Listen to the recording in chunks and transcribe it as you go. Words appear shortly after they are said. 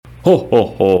Ho ho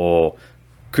ho!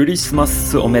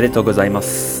 Christmas おめでとうございま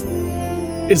す.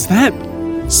 Is that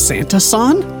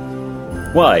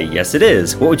Santa-san? Why, yes it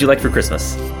is. What would you like for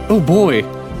Christmas? Oh boy,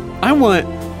 I want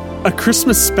a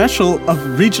Christmas special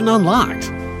of Region Unlocked.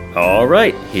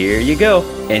 Alright, here you go.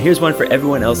 And here's one for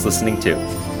everyone else listening too.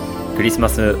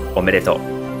 Christmas おめでと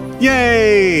う.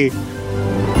 Yay!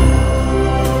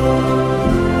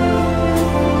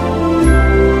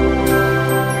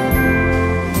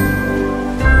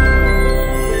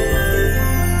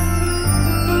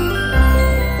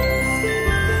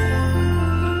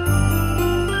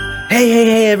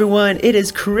 Hey everyone, it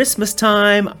is Christmas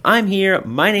time. I'm here.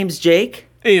 My name's Jake.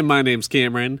 Hey, and my name's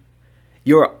Cameron.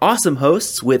 Your awesome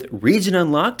hosts with Region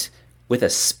Unlocked with a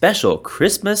special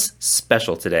Christmas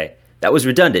special today. That was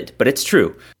redundant, but it's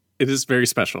true. It is very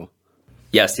special.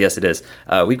 Yes, it is.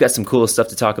 We've got some cool stuff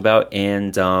to talk about,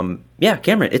 and yeah,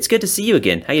 Cameron, it's good to see you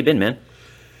again. How you been, man?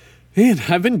 Man,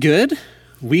 I've been good.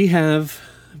 We have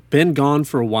been gone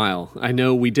for a while. I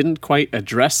know we didn't quite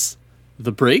address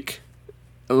the break.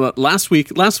 Last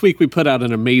week we put out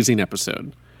an amazing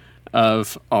episode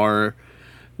of our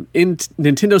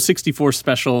Nintendo 64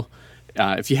 special.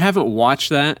 If you haven't watched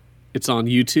that, it's on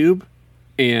YouTube.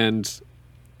 And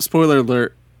spoiler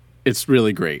alert, it's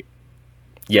really great.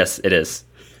 Yes, it is.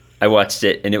 I watched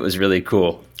it, and it was really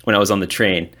cool. When I was on the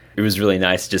train, it was really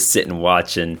nice to just sit and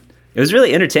watch, and it was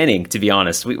really entertaining, to be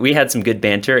honest. We had some good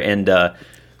banter, and,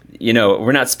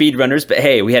 we're not speedrunners, but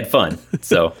hey, we had fun,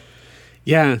 so...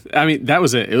 Yeah, I mean, that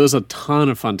was it. It was a ton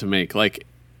of fun to make. Like,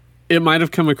 it might have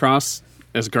come across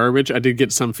as garbage. I did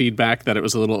get some feedback that it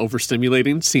was a little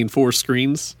overstimulating, seeing 4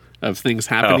 screens of things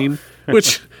happening,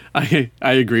 which I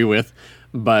agree with.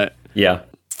 But yeah,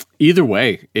 either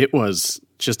way, it was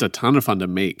just a ton of fun to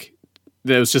make.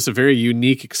 It was just a very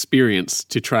unique experience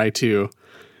to try to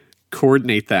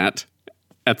coordinate that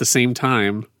at the same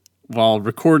time while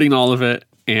recording all of it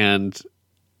and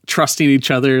trusting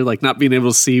each other, like not being able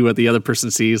to see what the other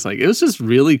person sees. Like, it was just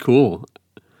really cool.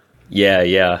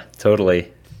 Yeah,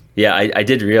 totally. Yeah, I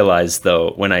did realize,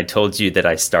 though, when I told you that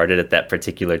I started at that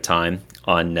particular time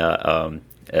on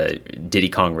Diddy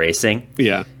Kong Racing.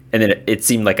 Yeah. And then it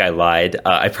seemed like I lied.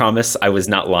 I promise I was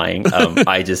not lying.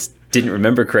 I just didn't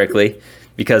remember correctly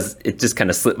because it just kind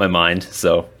of slipped my mind.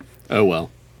 So. Oh, well.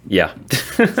 Yeah.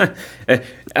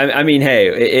 I mean, hey,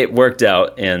 it worked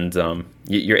out, and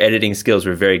your editing skills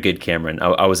were very good, Cameron.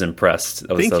 I was impressed.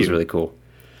 That was really cool.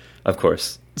 Of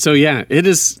course. So yeah, it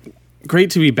is great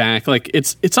to be back. Like,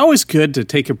 it's always good to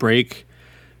take a break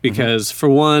because for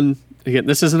one, again,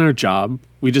 this isn't our job.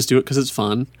 We just do it because it's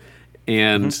fun,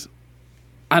 and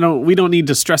we don't need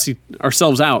to stress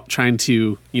ourselves out trying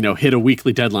to hit a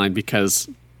weekly deadline because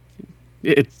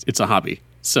it's a hobby.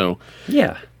 So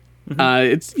yeah.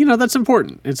 It's that's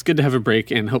important. It's good to have a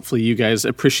break, and hopefully you guys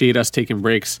appreciate us taking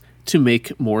breaks to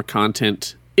make more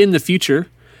content in the future.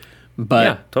 But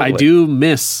yeah, totally. I do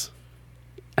miss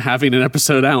having an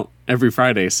episode out every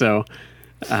Friday, so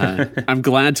I'm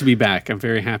glad to be back. I'm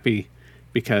very happy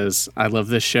because I love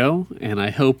this show, and I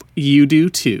hope you do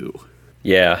too.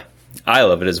 Yeah, I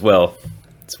love it as well.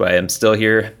 That's why I'm still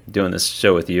here doing this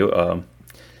show with you.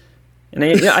 And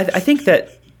I think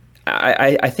that.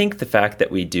 I think the fact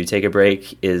that we do take a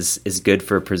break is good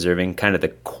for preserving kind of the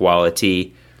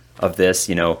quality of this.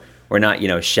 We're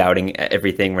not shouting at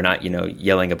everything. We're not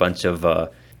yelling a bunch of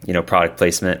product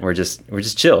placement. We're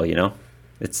just chill.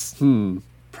 It's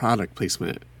product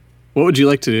placement. What would you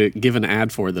like to give an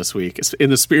ad for this week? In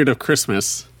the spirit of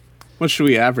Christmas, what should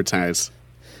we advertise?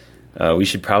 We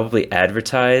should probably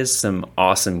advertise some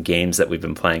awesome games that we've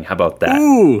been playing. How about that?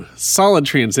 Ooh, solid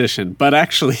transition. But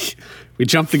actually, we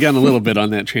jumped the gun a little bit on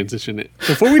that transition.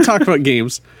 Before we talk about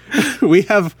games, we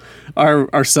have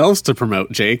ourselves to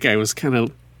promote, Jake. I was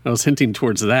hinting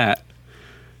towards that.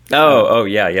 Oh,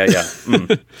 yeah.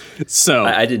 So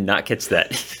I did not catch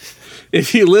that.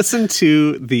 If you listened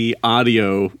to the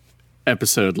audio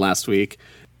episode last week,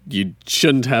 you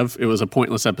shouldn't have. It was a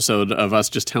pointless episode of us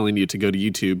just telling you to go to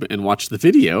YouTube and watch the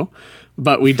video.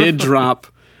 But we did drop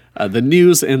the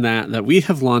news in that we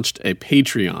have launched a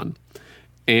Patreon.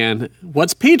 And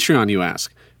what's Patreon, you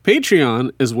ask?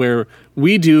 Patreon is where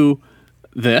we do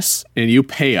this and you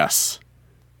pay us.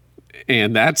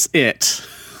 And that's it.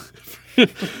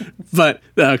 But,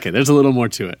 okay, there's a little more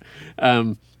to it.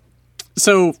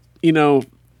 So,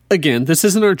 again, this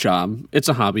isn't our job. It's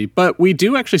a hobby, but we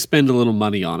do actually spend a little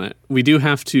money on it. We do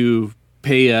have to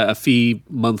pay a fee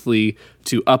monthly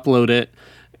to upload it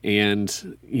and,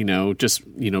 just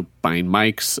buying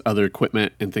mics, other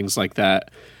equipment and things like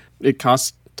that. It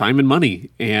costs time and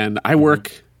money. And I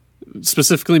work,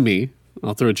 specifically me,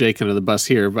 I'll throw Jake under the bus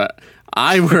here, but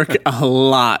I work a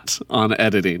lot on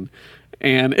editing,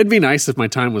 and it'd be nice if my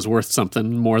time was worth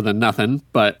something more than nothing.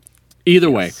 But either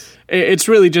way, it's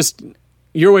really just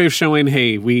your way of showing,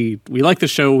 hey, we like the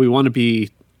show. We want to be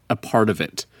a part of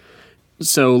it.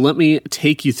 So let me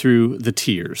take you through the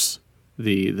tiers,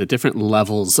 the different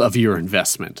levels of your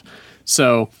investment.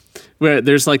 So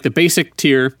there's like the basic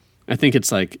tier. I think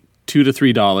it's like $2 to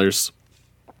 $3,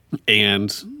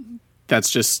 and that's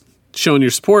just showing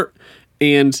your support.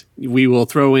 And we will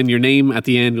throw in your name at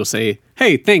the end. We'll say,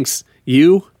 hey, thanks,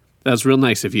 you. That's real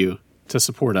nice of you to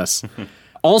support us.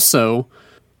 Also,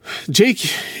 Jake,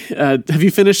 have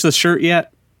you finished the shirt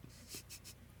yet?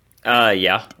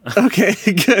 Yeah. Okay,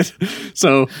 good.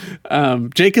 So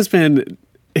Jake has been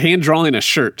hand drawing a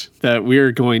shirt that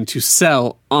we're going to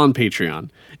sell on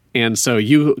Patreon. And so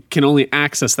you can only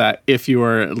access that if you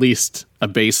are at least a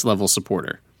base level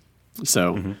supporter.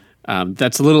 So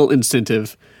that's a little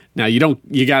incentive. Now you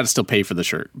got to still pay for the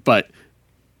shirt, but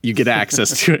you get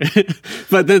access to it.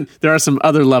 But then there are some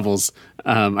other levels.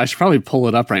 I should probably pull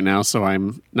it up right now so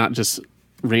I'm not just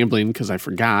rambling because I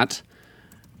forgot.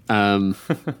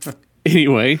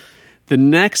 Anyway, the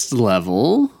next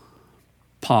level,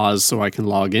 pause so I can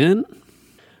log in.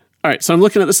 All right, so I'm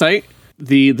looking at the site.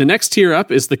 The next tier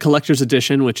up is the collector's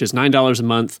edition, which is $9 a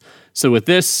month. So with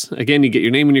this, again, you get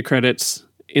your name and your credits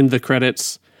in the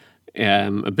credits,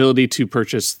 ability to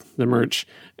purchase the merch.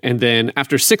 And then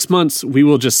after 6 months, we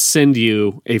will just send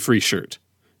you a free shirt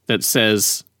that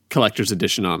says collector's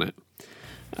edition on it.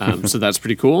 So that's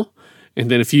pretty cool. And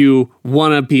then if you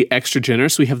want to be extra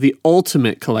generous, we have the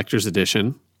ultimate collector's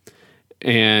edition.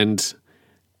 And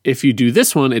if you do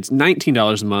this one, it's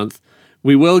 $19 a month.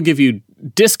 We will give you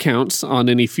discounts on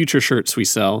any future shirts we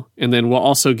sell. And then we'll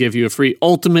also give you a free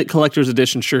ultimate collector's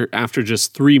edition shirt after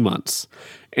just 3 months.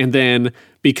 And then,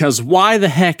 because why the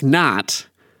heck not,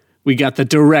 we got the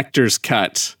director's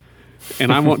cut.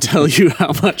 And I won't tell you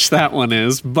how much that one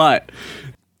is. But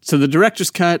so the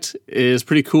director's cut is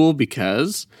pretty cool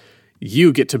because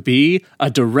you get to be a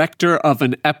director of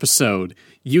an episode.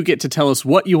 You get to tell us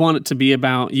what you want it to be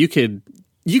about. You can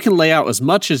lay out as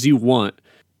much as you want,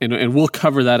 and we'll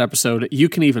cover that episode. You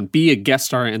can even be a guest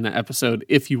star in the episode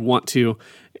if you want to,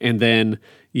 and then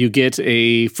you get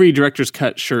a free director's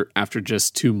cut shirt after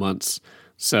just 2 months.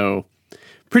 So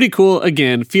pretty cool.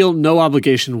 Again, feel no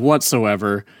obligation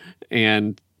whatsoever,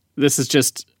 and this is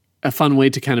just a fun way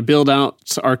to kind of build out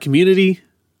our community,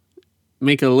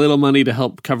 make a little money to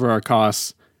help cover our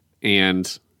costs,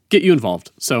 and get you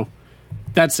involved. So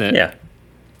that's it. Yeah.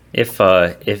 If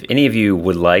any of you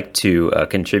would like to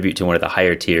contribute to one of the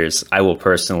higher tiers, I will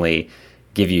personally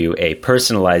give you a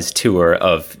personalized tour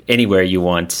of anywhere you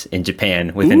want in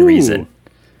Japan within reason.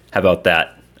 How about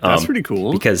that? That's pretty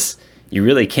cool. Because you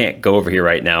really can't go over here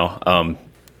right now.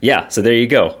 Yeah, so there you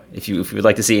go. If you would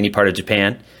like to see any part of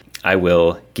Japan, I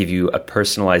will give you a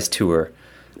personalized tour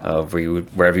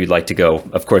wherever you'd like to go,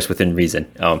 of course, within reason.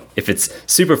 If it's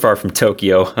super far from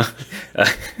Tokyo,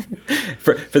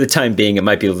 for the time being, it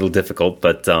might be a little difficult,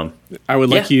 but I would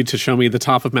like you to show me the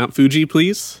top of Mount Fuji,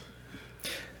 please.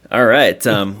 All right.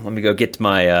 Let me go get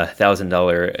my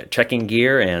 $1,000 trekking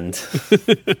gear and...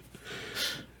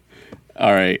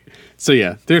 All right. So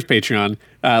yeah, there's Patreon.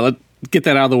 Let's get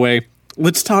that out of the way.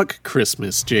 Let's talk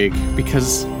Christmas, Jake,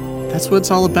 because that's what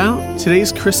it's all about.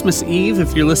 Today's Christmas Eve,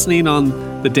 if you're listening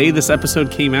on the day this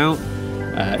episode came out.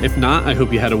 If not, I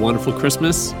hope you had a wonderful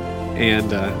Christmas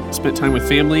and spent time with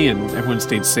family and everyone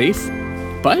stayed safe.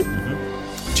 But,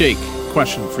 Jake,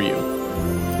 question for you.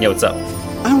 Yeah, what's up?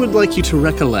 I would like you to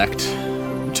recollect,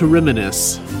 to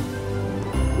reminisce.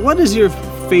 What is your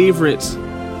favorite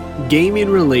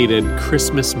gaming-related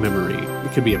Christmas memory?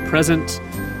 It could be a present,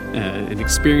 an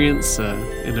experience,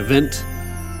 an event.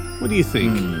 What do you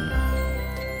think?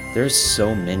 There's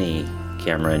so many,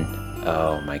 Cameron.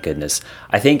 Oh, my goodness.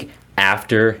 I think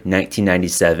after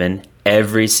 1997,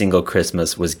 every single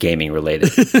Christmas was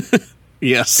gaming-related.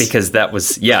 Yes. Because that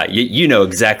was, you know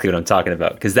exactly what I'm talking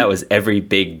about, because that was every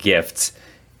big gift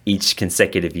each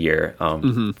consecutive year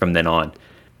from then on.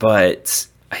 But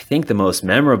I think the most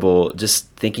memorable, just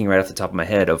thinking right off the top of my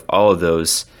head of all of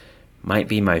those, might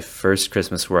be my first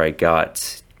Christmas where I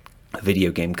got a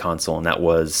video game console, and that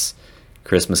was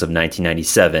Christmas of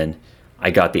 1997. I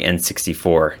got the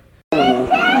N64.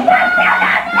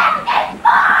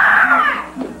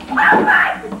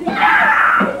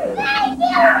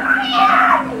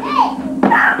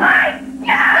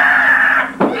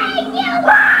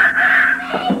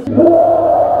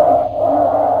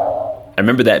 I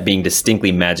remember that being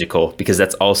distinctly magical because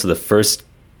that's also the first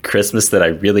Christmas that I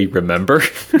really remember.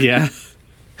 Yeah.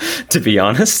 To be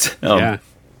honest. Yeah.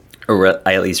 Or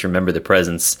I at least remember the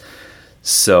presents.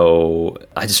 So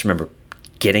I just remember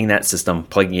getting that system,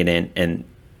 plugging it in, and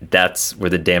that's where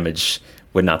the damage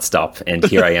would not stop. And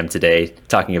here I am today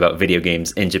talking about video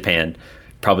games in Japan,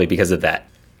 probably because of that.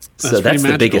 So that's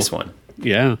the biggest one.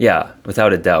 Yeah. Yeah,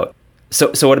 without a doubt.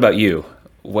 So what about you?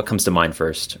 What comes to mind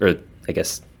first? Or I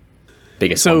guess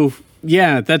biggest one?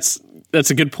 Yeah, that's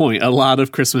a good point. A lot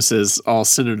of Christmases all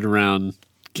centered around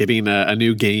getting a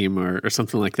new game or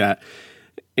something like that.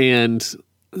 And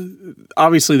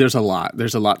obviously there's a lot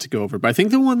to go over, but I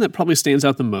think the one that probably stands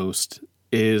out the most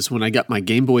is when I got my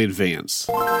Game Boy Advance.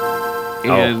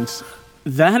 And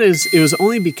it was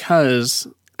only because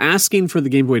asking for the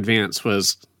Game Boy Advance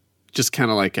was just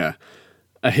kind of like a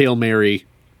Hail Mary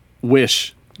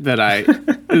wish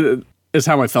that is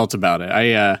how I felt about it.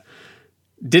 I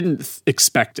didn't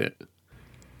expect it.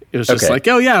 It was just like,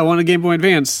 oh yeah, I want a Game Boy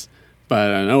Advance,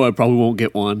 but I know I probably won't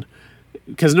get one.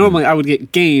 Because normally I would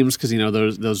get games because,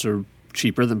 those are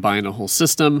cheaper than buying a whole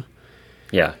system.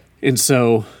 Yeah. And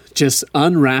so just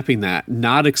unwrapping that,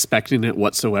 not expecting it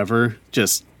whatsoever,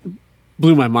 just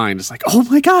blew my mind. It's like, oh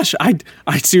my gosh, I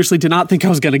seriously did not think I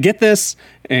was going to get this.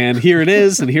 And here it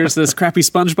is. And here's this crappy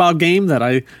SpongeBob game that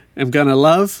I am going to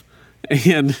love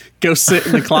and go sit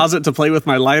in the closet to play with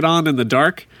my light on in the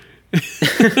dark.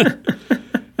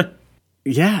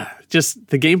 Yeah, just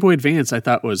the Game Boy Advance I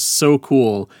thought was so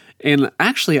cool. And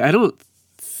actually, I don't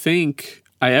think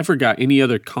I ever got any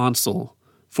other console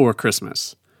for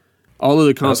Christmas. All of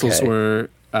the consoles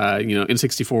were,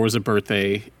 N64 was a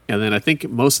birthday, and then I think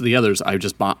most of the others I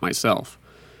just bought myself.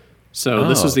 So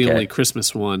this was the only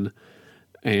Christmas one.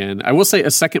 And I will say a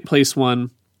second place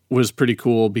one was pretty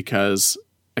cool because,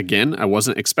 again, I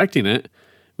wasn't expecting it.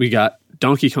 We got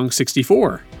Donkey Kong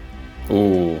 64.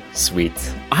 Ooh,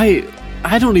 sweet.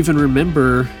 I don't even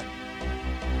remember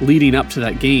leading up to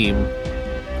that game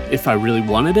if I really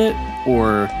wanted it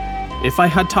or if I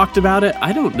had talked about it.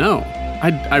 I don't know.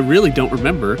 I really don't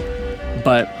remember.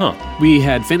 But we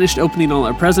had finished opening all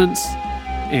our presents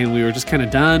and we were just kind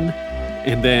of done.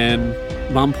 And then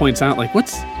Mom points out, like,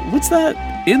 what's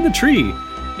that in the tree?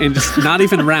 And just not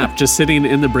even wrapped, just sitting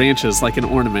in the branches like an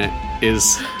ornament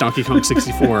is Donkey Kong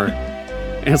 64.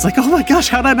 And it's like, oh my gosh,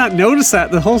 how did I not notice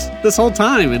that this whole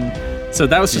time? And so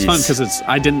that was just fun because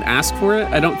I didn't ask for it,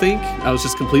 I don't think. I was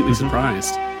just completely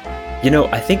surprised.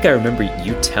 I think I remember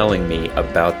you telling me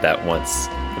about that once.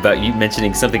 About you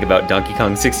mentioning something about Donkey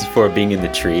Kong 64 being in the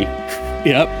tree.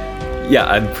 Yep. Yeah,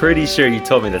 I'm pretty sure you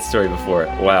told me that story before.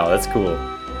 Wow, that's cool.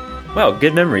 Wow,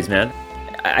 good memories, man.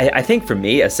 I think for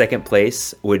me, a second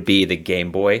place would be the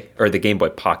Game Boy, or the Game Boy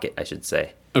Pocket, I should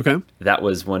say. Okay. That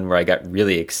was one where I got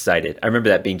really excited. I remember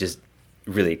that being just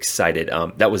really excited.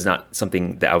 That was not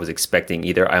something that I was expecting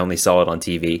either. I only saw it on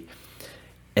TV.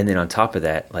 And then on top of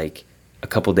that, like a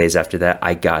couple days after that,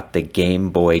 I got the Game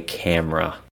Boy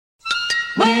Camera.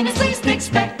 When it's least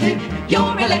expected,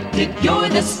 you're elected, you're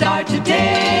the star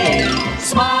today.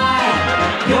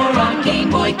 Smile, you're on Game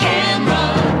Boy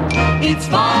Camera. It's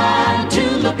fun to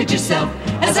look at yourself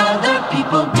as other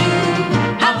people do.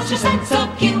 How's your sense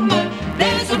of humor?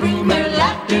 There's a rumor,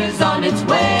 laughter's on its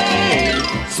way.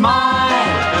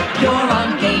 Smile, you're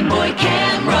on Game Boy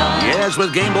Camera. Yes,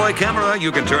 with Game Boy Camera,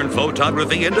 you can turn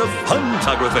photography into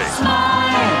photography.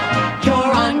 Smile,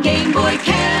 you're on Game Boy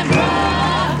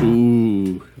Camera.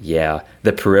 Ooh. Yeah,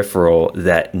 the peripheral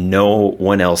that no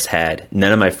one else had.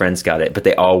 None of my friends got it, but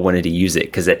they all wanted to use it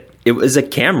because it was a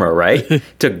camera, right?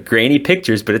 Took grainy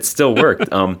pictures, but it still worked. It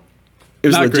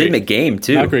was a legitimate game,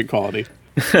 too. Not great quality.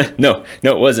 No,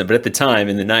 it wasn't. But at the time,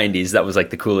 in the 90s, that was like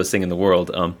the coolest thing in the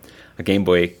world. A Game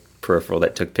Boy peripheral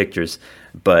that took pictures.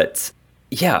 But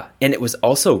yeah, and it was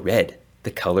also red,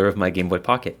 the color of my Game Boy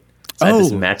Pocket. So I had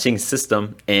this matching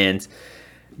system, and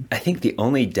I think the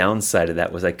only downside of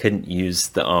that was I couldn't use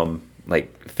the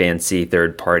like fancy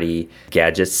third-party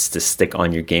gadgets to stick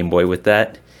on your Game Boy with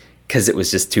that because it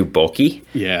was just too bulky.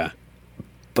 Yeah.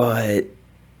 But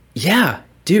yeah,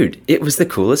 dude, it was the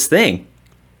coolest thing.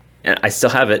 And I still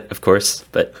have it, of course,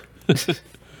 but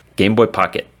Game Boy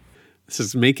Pocket. This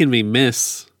is making me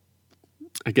miss,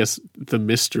 I guess, the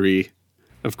mystery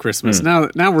of Christmas. Now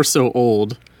we're so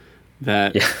old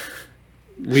that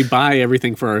we buy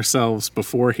everything for ourselves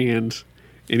beforehand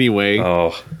anyway.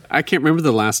 Oh. I can't remember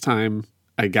the last time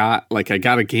I got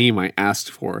a game I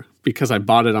asked for because I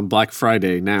bought it on Black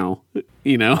Friday now.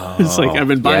 It's like I've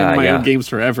been buying my own games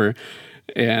forever.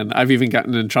 And I've even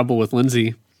gotten in trouble with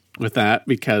Lindsay with that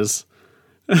because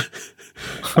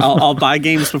I'll buy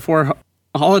games before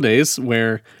holidays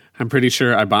where I'm pretty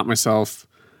sure I bought myself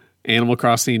Animal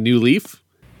Crossing New Leaf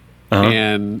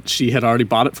and she had already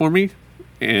bought it for me.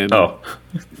 And,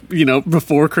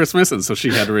 before Christmas. And so she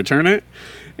had to return it.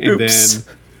 And then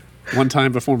one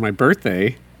time before my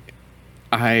birthday,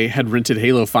 I had rented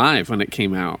Halo 5 when it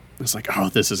came out. I was like, oh,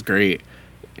 this is great.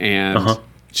 And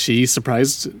she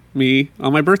surprised me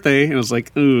on my birthday. And I was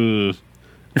like, ooh,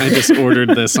 I just ordered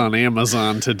this on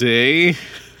Amazon today.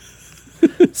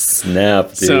 Snap,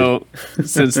 dude. So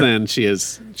since then,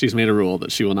 she's made a rule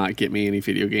that she will not get me any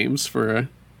video games for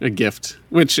a gift,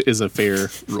 which is a fair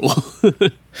rule.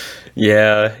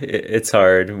 Yeah, it's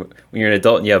hard. When you're an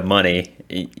adult and you have money,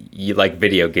 you like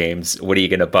video games. What are you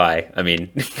going to buy? I mean,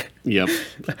 Yep.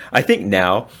 I think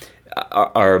now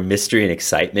our mystery and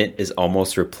excitement is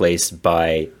almost replaced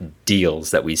by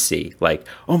deals that we see. Like,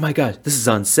 oh my gosh, this is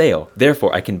on sale.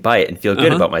 Therefore, I can buy it and feel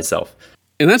good about myself.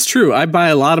 And that's true. I buy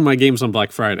a lot of my games on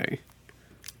Black Friday.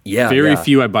 Yeah, Very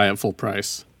few I buy at full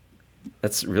price.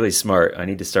 That's really smart. I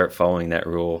need to start following that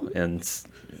rule and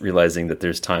realizing that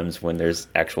there's times when there's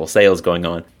actual sales going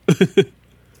on.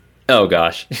 Oh,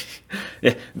 gosh.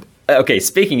 Okay,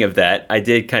 speaking of that, I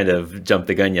did kind of jump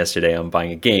the gun yesterday on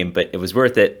buying a game, but it was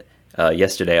worth it.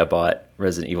 Yesterday, I bought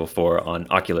Resident Evil 4 on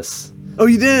Oculus. Oh,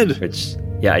 you did? Which,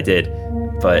 yeah, I did.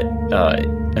 But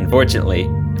unfortunately,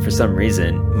 for some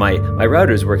reason, my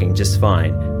router is working just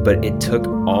fine, but it took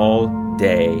all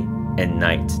day and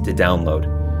night to download.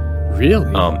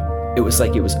 Really? It was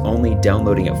like it was only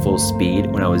downloading at full speed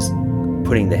when I was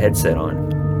putting the headset on.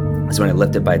 So when I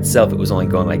left it by itself, it was only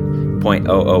going like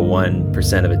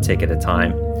 0.001% of a tick at a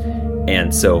time.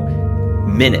 And so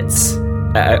minutes,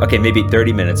 maybe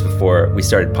 30 minutes before we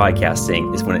started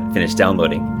podcasting is when it finished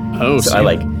downloading. Oh, so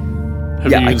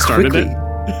Have you even started it?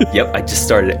 Yep, I just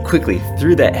started it quickly,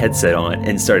 threw that headset on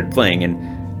and started playing,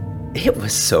 and it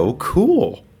was so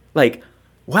cool. Like,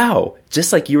 wow,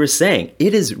 just like you were saying,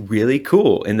 it is really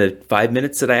cool in the 5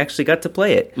 minutes that I actually got to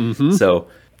play it. Mm-hmm. So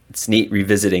it's neat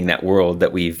revisiting that world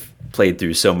that we've played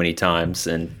through so many times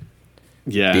and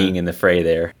being in the fray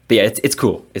there. But yeah, it's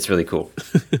cool. It's really cool.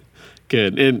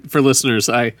 Good. And for listeners,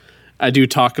 I do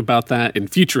talk about that in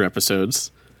future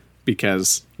episodes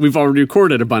because we've already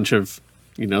recorded a bunch of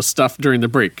stuff during the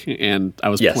break, and I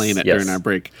was playing it during our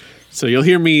break. So you'll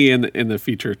hear me in the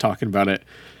future talking about it.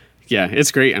 Yeah,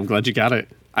 it's great. I'm glad you got it.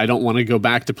 I don't want to go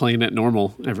back to playing it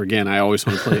normal ever again. I always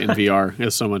want to play it in VR.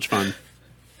 It's so much fun.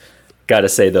 Gotta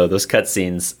say, though, those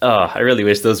cutscenes, I really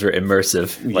wish those were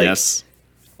immersive. Like, yes.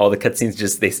 All the cutscenes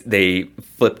just, they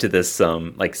flip to this,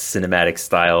 like, cinematic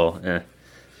style.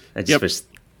 I just wish...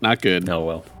 Not good. Oh,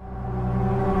 well.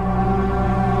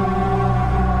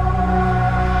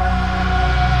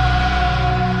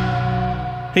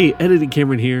 Hey, Editing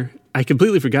Cameron here. I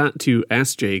completely forgot to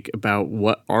ask Jake about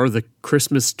what are the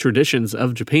Christmas traditions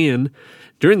of Japan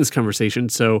during this conversation,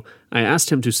 so I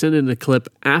asked him to send in a clip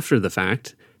after the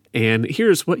fact, and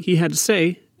here's what he had to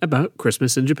say about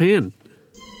Christmas in Japan.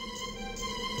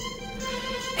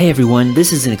 Hey everyone,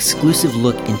 this is an exclusive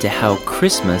look into how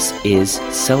Christmas is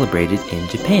celebrated in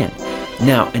Japan.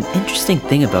 Now, an interesting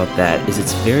thing about that is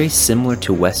it's very similar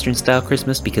to Western-style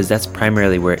Christmas because that's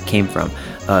primarily where it came from.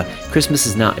 Christmas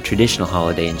is not a traditional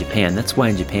holiday in Japan. That's why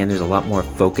in Japan there's a lot more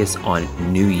focus on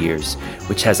New Year's,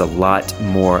 which has a lot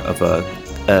more of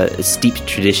a steeped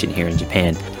tradition here in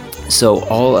Japan. So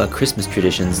all Christmas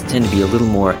traditions tend to be a little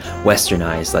more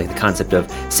westernized, like the concept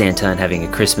of Santa and having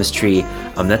a Christmas tree.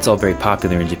 That's all very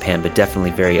popular in Japan, but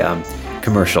definitely very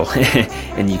commercial.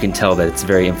 And you can tell that it's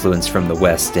very influenced from the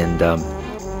West, and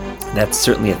that's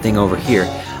certainly a thing over here.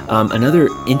 Another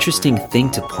interesting thing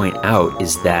to point out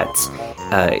is that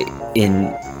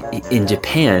in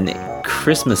Japan,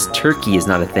 Christmas turkey is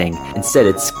not a thing. Instead,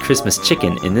 it's Christmas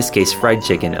chicken, in this case fried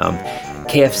chicken.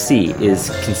 KFC is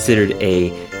considered a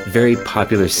very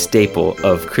popular staple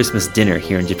of Christmas dinner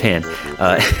here in Japan.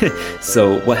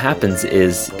 So what happens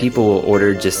is people will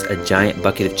order just a giant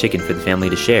bucket of chicken for the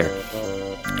family to share.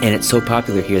 And it's so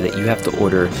popular here that you have to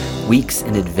order weeks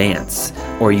in advance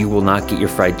or you will not get your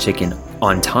fried chicken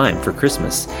on time for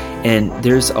Christmas. And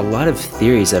there's a lot of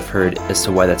theories I've heard as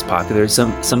to why that's popular.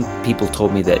 Some people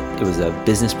told me that it was a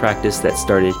business practice that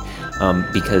started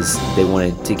because they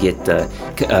wanted to get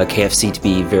KFC to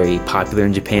be very popular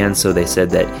in Japan. So they said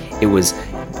that it was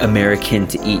American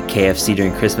to eat KFC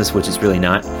during Christmas, which is really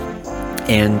not.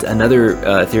 And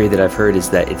another theory that I've heard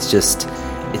is that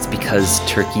it's because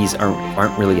turkeys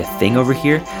aren't really a thing over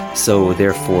here. So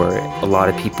therefore, a lot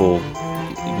of people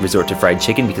resort to fried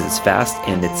chicken because it's fast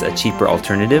and it's a cheaper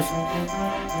alternative.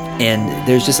 And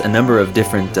there's just a number of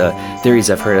different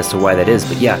theories I've heard as to why that is.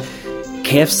 But yeah,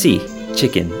 KFC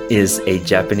chicken is a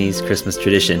Japanese Christmas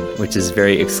tradition, which is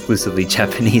very exclusively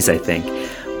Japanese, I think.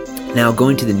 Now,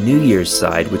 going to the New Year's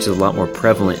side, which is a lot more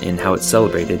prevalent in how it's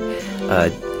celebrated,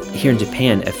 here in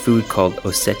Japan, a food called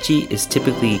osechi is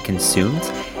typically consumed,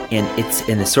 and it's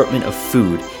an assortment of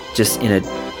food just in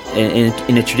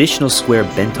a traditional square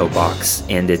bento box,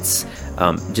 and it's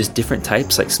just different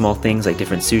types, like small things like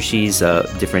different sushis,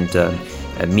 different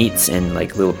meats, and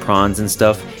like little prawns and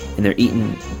stuff, and they're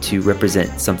eaten to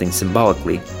represent something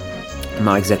symbolically. I'm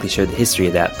not exactly sure the history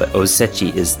of that, but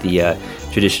osechi is the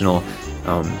traditional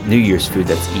New Year's food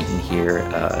that's eaten here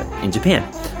in Japan.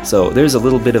 So there's a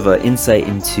little bit of an insight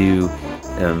into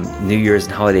New Year's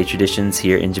and holiday traditions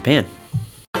here in Japan.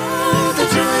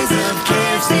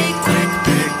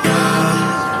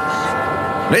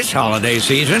 This holiday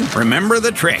season, remember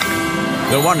the trick.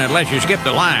 The one that lets you skip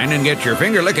the line and get your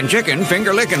finger-licking chicken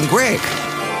finger-licking quick.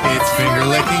 It's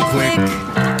finger-licking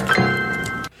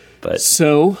quick. But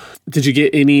So, did you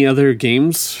get any other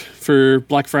games for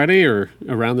Black Friday or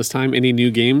around this time? Any new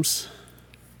games?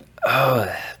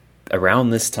 around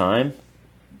this time,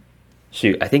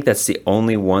 shoot, I think that's the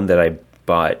only one that I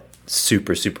bought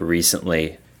super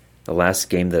recently. The last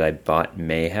game that I bought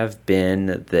may have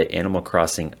been the Animal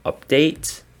Crossing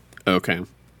update. Okay.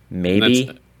 Maybe.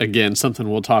 That's, again, something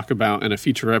we'll talk about in a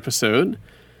future episode.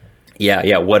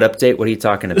 Yeah. What update? What are you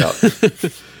talking about?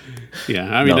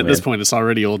 Yeah, I mean, No, at this man. point, it's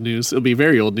already old news. It'll be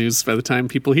very old news by the time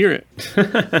people hear it.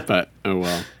 But, oh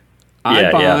well. I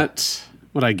Yeah, bought...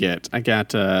 What'd I get? I got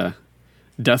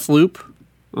Deathloop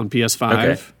on PS5.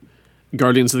 Okay.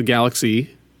 Guardians of the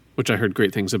Galaxy, which I heard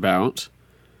great things about.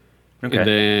 Okay. And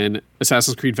then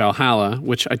Assassin's Creed Valhalla,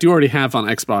 which I do already have on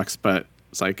Xbox, but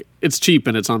it's like, it's cheap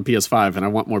and it's on PS5, and I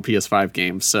want more PS5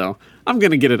 games, so I'm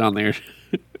going to get it on there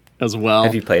as well.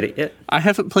 Have you played it yet? I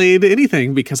haven't played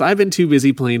anything because I've been too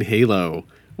busy playing Halo,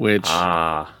 which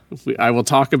I will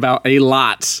talk about a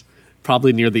lot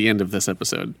probably near the end of this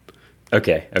episode.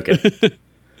 Okay.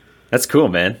 That's cool,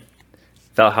 man.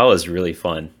 Valhalla is really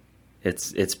fun.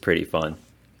 It's pretty fun.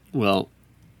 Well,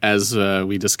 as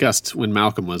we discussed when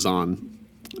Malcolm was on,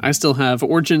 I still have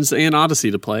Origins and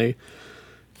Odyssey to play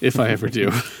if I ever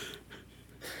do.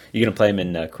 You gonna play them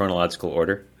in chronological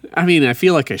order? I mean, I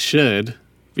feel like I should,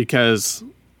 because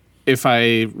if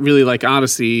I really like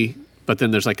Odyssey, but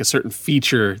then there's like a certain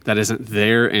feature that isn't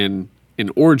there in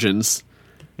Origins,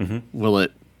 will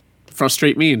it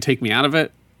frustrate me and take me out of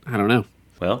it? I don't know.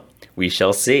 Well, we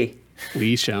shall see.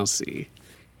 We shall see.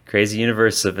 Crazy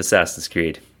universe of Assassin's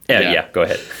Creed. Yeah. Yeah, go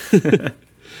ahead.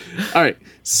 All right,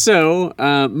 so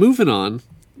moving on,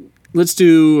 let's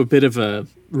do a bit of a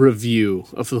review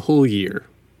of the whole year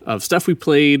of stuff we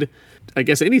played. I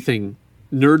guess anything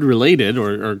nerd related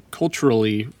or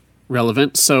culturally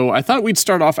relevant. So I thought we'd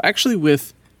start off actually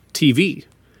with TV,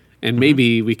 and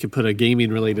maybe we could put a gaming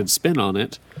related spin on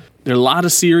it. There are a lot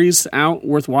of series out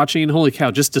worth watching. Holy cow,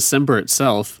 just December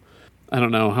itself. I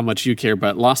don't know how much you care,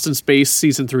 but Lost in Space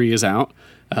Season 3 is out.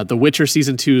 The Witcher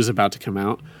Season 2 is about to come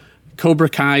out. Cobra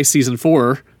Kai Season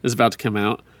 4 is about to come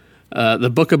out. The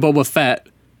Book of Boba Fett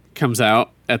comes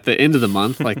out at the end of the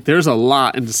month. Like, there's a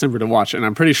lot in December to watch, and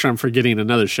I'm pretty sure I'm forgetting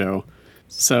another show.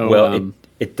 So, Well,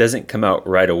 it doesn't come out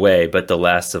right away, but the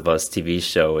Last of Us TV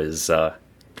show is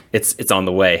it's on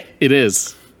the way. it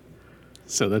is.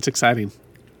 So that's exciting.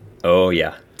 Oh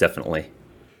yeah, definitely.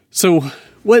 So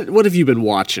what have you been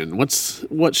watching? What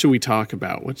should we talk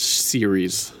about? What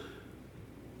series?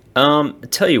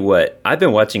 Tell you what, I've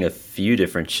been watching a few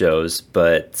different shows,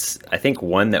 but I think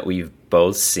one that we've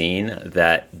both seen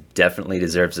that definitely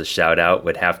deserves a shout out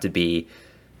would have to be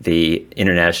the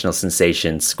international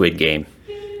sensation Squid Game.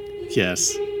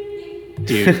 Yes.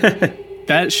 Dude,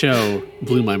 that show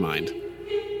blew my mind.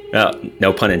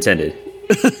 No pun intended.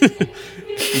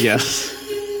 Yes.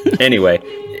 Anyway,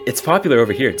 it's popular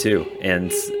over here too,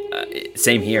 and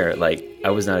same here. Like,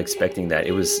 I was not expecting that.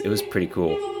 It was pretty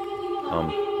cool.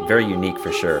 Very unique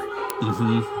for sure.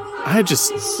 I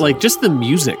just like just the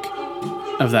music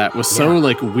of that was so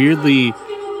like weirdly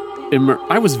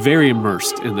I was very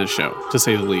immersed in this show, to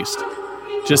say the least.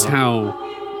 Just how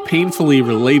painfully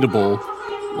relatable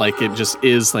like it just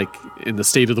is, like in the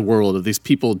state of the world of these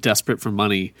people desperate for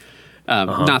money.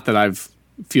 Not that I've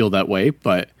feel that way,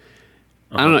 but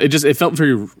I don't know, it felt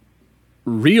very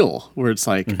real, where it's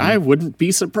like I wouldn't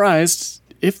be surprised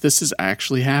if this is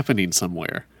actually happening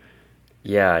somewhere.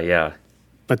 Yeah.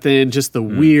 But then just the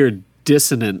weird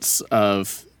dissonance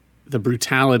of the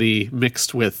brutality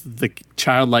mixed with the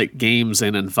childlike games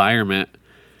and environment.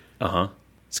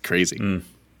 It's crazy.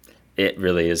 It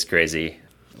really is crazy.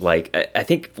 Like, I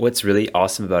think what's really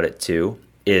awesome about it too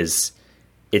is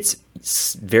it's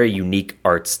very unique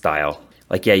art style.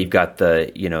 Like, yeah, you've got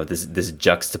the, this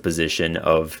juxtaposition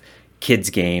of kids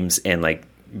games and like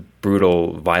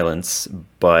brutal violence,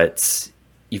 but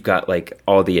you've got like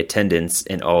all the attendants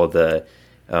and all the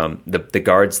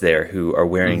guards there who are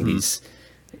wearing these,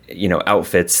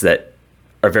 outfits that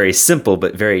are very simple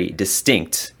but very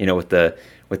distinct. You know, with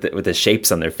the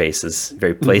shapes on their faces,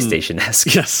 very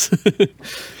PlayStation-esque. Yes.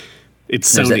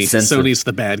 It's There's Sony. that sense Sony's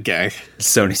the bad guy.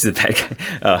 Sony's the bad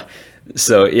guy.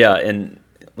 So yeah, and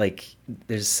like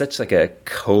there's such like a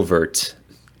covert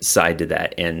side to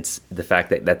that, and the fact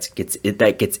that that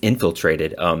gets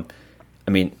infiltrated. I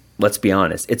mean, let's be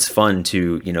honest, it's fun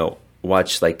to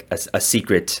watch like a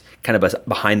secret kind of a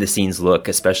behind the scenes look,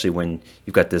 especially when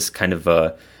you've got this kind of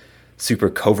a super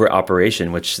covert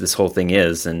operation, which this whole thing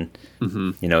is, and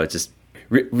it's just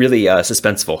really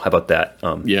suspenseful. How about that?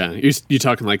 Yeah, you're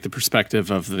talking like the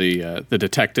perspective of the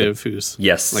detective who's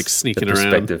like sneaking the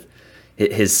around.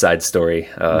 His side story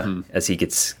as he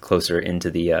gets closer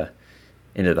into the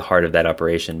heart of that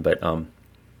operation. But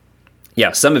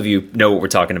yeah, some of you know what we're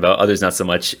talking about, others not so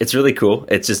much. It's really cool.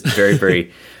 It's just very,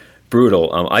 very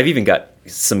brutal. I've even got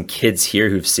some kids here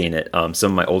who've seen it,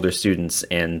 some of my older students,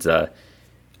 and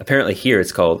apparently here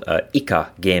it's called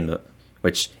Ika game,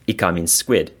 which Ika means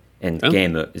squid, and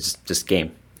game is just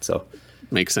game. So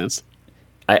makes sense.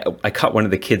 I caught one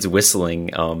of the kids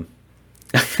whistling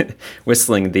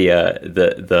whistling the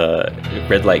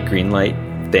red light, green light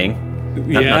thing.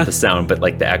 Not the sound, but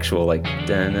like the actual like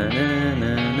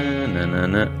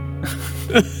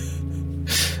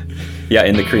yeah,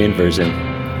 in the Korean version.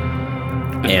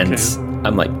 And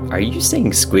I'm like, are you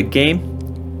saying Squid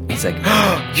Game? He's like,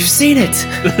 oh, you've seen it.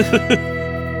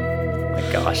 My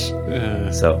gosh.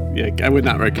 So yeah, I would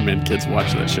not recommend kids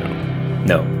watch that show.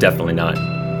 No, definitely not.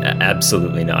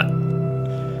 Absolutely not.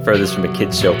 Furthest from a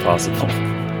kid's show possible.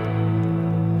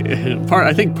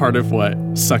 I think part of what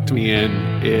sucked me in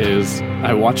is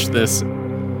I watched this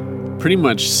pretty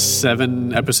much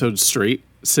 7 episodes straight,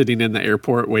 sitting in the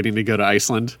airport waiting to go to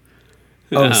Iceland.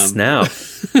 Oh, snap.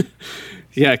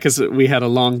 Yeah, because we had a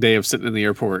long day of sitting in the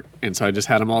airport, and so I just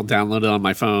had them all downloaded on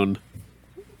my phone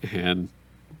and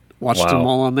watched them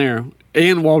all on there.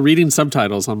 And while reading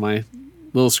subtitles on my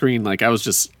little screen, like I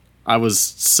was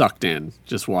sucked in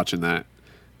just watching that.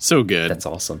 So good. That's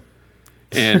awesome.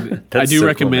 And I do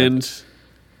recommend,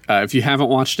 if you haven't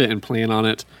watched it and plan on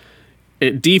it,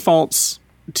 it defaults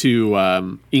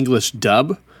to English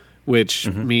dub, which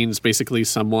means basically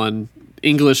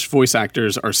English voice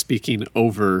actors are speaking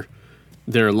over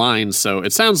their lines. So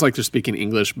it sounds like they're speaking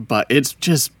English, but it's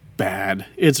just bad.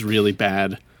 It's really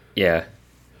bad. Yeah.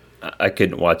 I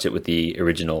couldn't watch it with the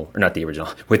original, or not the original,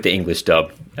 with the English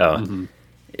dub. The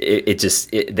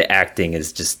acting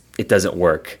is just, it doesn't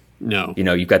work. No.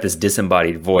 You've got this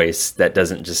disembodied voice that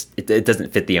doesn't it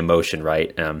doesn't fit the emotion,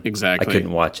 right? Exactly. I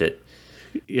couldn't watch it.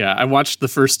 Yeah, I watched the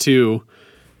first 2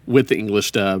 with the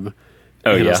English dub.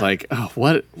 Oh, and yeah. I was like,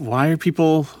 why are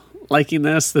people liking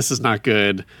this? This is not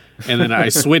good. And then I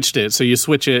switched it. So you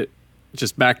switch it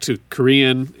just back to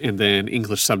Korean and then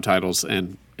English subtitles,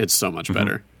 and it's so much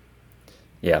better.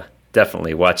 Yeah,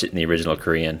 definitely watch it in the original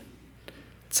Korean.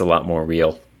 It's a lot more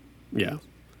real. Yeah.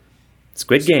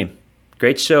 Squid Game.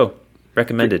 Great show.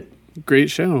 Recommended. Great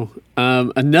show.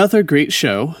 Another great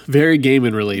show, very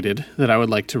gaming related, that I would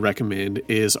like to recommend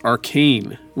is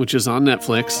Arcane, which is on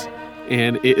Netflix,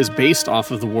 and it is based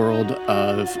off of the world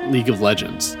of League of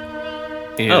Legends.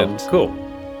 And cool.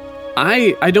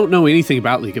 I don't know anything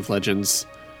about League of Legends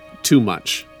too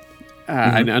much.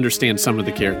 I understand some of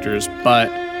the characters, but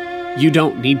you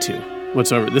don't need to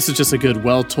whatsoever. This is just a good,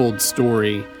 well-told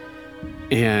story,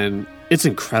 and it's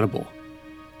incredible.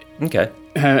 Okay.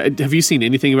 Have you seen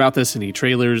anything about this? Any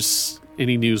trailers?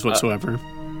 Any news whatsoever?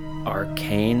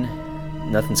 Arcane?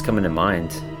 Nothing's coming to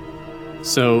mind.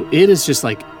 So it is just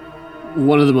like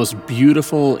one of the most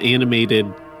beautiful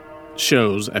animated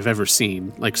shows I've ever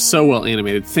seen. Like so well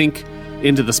animated. Think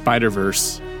Into the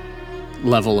Spider-Verse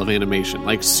level of animation.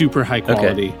 Like super high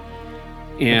quality.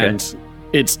 Okay. And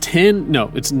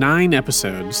it's 9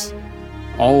 episodes,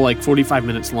 all like 45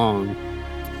 minutes long.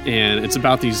 And it's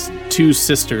about these 2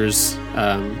 sisters,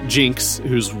 Jinx,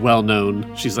 who's well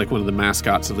known. She's like one of the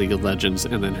mascots of League of Legends.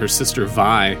 And then her sister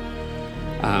Vi,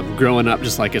 growing up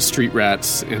just like as street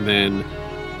rats. And then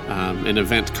an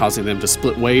event causing them to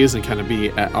split ways and kind of be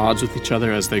at odds with each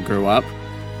other as they grow up.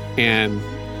 And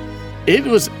it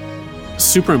was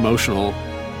super emotional.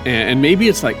 And maybe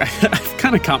it's like, I've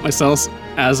kind of caught myself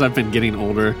as I've been getting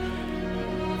older,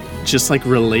 just like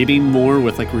relating more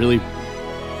with like really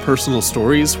personal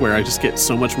stories where I just get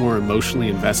so much more emotionally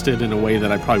invested in a way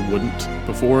that I probably wouldn't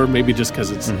before. Maybe just because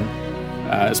it's,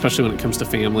 especially when it comes to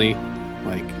family,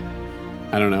 like,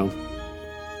 I don't know.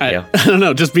 I don't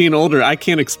know, just being older, I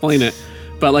can't explain it.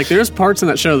 But like there's parts in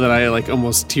that show that I like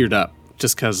almost teared up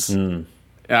just because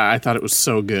I thought it was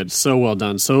so good, so well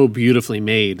done, so beautifully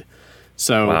made.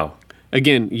 So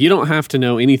again, you don't have to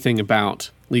know anything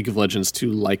about League of Legends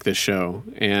to like this show.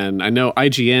 And I know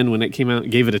IGN, when it came out,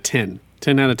 gave it a 10.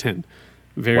 10 out of 10.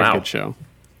 Very good show.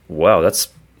 Wow, that's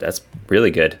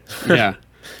really good. Yeah.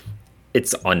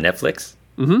 It's on Netflix?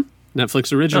 Mm-hmm.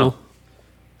 Netflix original. Oh,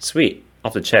 sweet.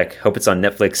 I'll have to check. Hope it's on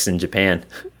Netflix in Japan.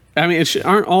 I mean,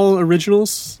 aren't all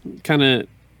originals kind of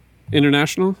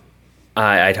international?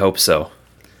 I'd hope so.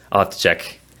 I'll have to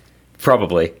check.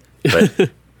 Probably.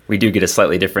 But we do get a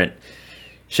slightly different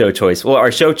show choice. Well,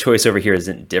 our show choice over here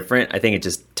isn't different. I think it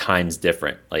just time's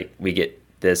different. Like, we get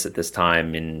this at this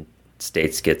time, and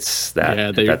States gets that. Yeah,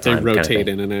 at they that time, rotate kind of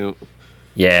in and out.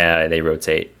 Yeah, they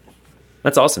rotate.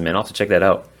 That's awesome, man. I'll have to check that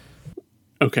out.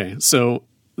 Okay, so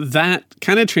that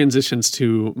kind of transitions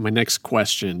to my next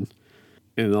question,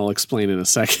 and I'll explain in a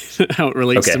second how it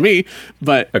relates to me.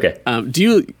 But do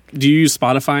you use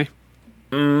Spotify?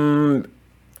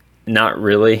 Not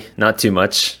really. Not too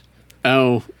much.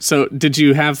 Oh, so did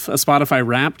you have a Spotify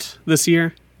Wrapped this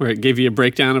year where it gave you a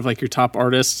breakdown of like your top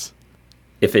artists?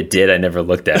 If it did, I never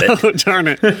looked at it. Oh, darn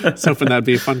it. I was hoping that'd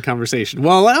be a fun conversation.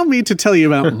 Well, allow me to tell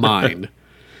you about mine.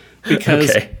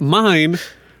 Because mine,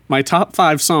 my top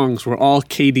 5 songs were all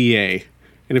KDA.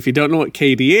 And if you don't know what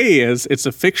KDA is, it's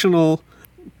a fictional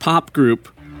pop group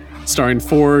starring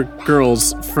 4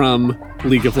 girls from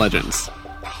League of Legends.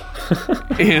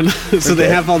 And so they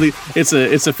have all the it's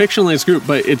a fictionalized group,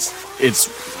 but it's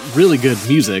really good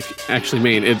music actually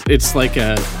made. It's like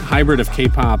a hybrid of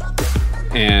K-pop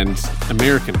and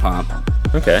American pop.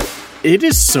 Okay. It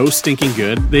is so stinking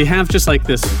good. They have just like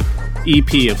this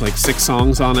EP of like 6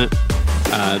 songs on it.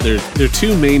 There are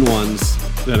 2 main ones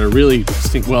that are really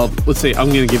well, let's say I'm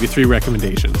going to give you 3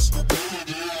 recommendations.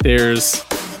 There's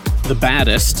The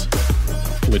Baddest,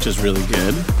 which is really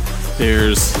good.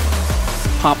 There's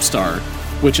Popstar,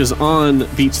 which is on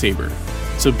Beat Saber.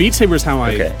 So Beat Saber is how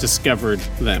I discovered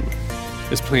them,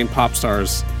 is playing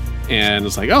Popstars, and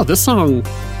it's like, oh, this song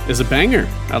is a banger.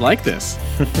 I like this.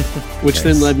 Which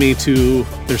then led me to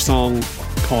their song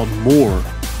called More.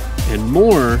 And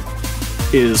More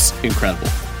is incredible.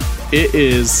 It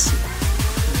is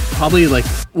probably like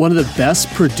one of the best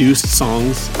produced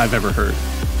songs I've ever heard.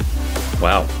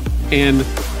 Wow. And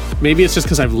maybe it's just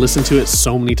because I've listened to it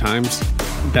so many times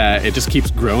that it just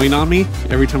keeps growing on me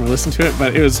every time I listen to it.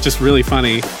 But it was just really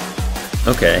funny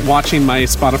watching my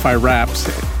Spotify Wrapped,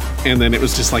 and then it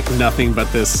was just like nothing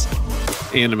but this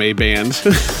anime band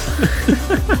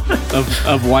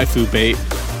of waifu bait.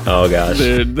 Oh gosh,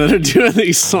 that are doing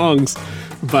these songs.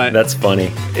 But that's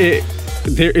funny. It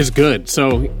is good.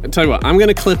 So I'll tell you what, I'm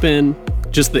gonna clip in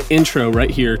just the intro right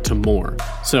here to More.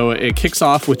 So it kicks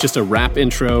off with just a rap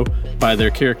intro by their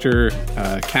character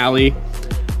Callie,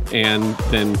 and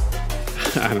then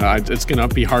I don't know, it's gonna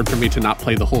be hard for me to not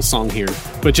play the whole song here.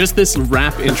 But just this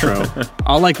rap intro,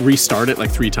 I'll like restart it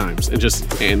like 3 times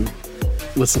and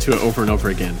listen to it over and over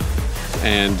again.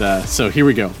 And so here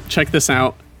we go. Check this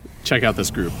out. Check out this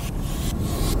group.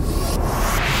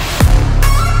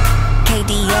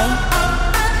 KDA,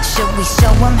 should we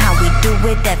show them how we do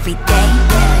it every day?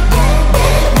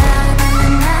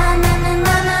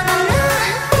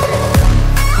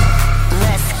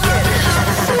 Let's get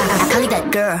it. Callie that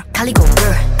girl, Callie go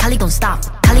girl, Callie don't stop,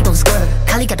 Callie don't skirt,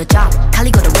 Callie got a job, Callie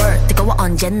got a word. 뜨거워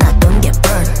언제나 don't get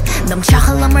burned. 넘쳐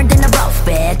흘러물 than a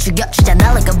buffet,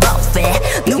 죽여주잖아 like a buffet.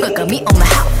 누가 감히 on my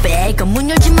outfit, 그 문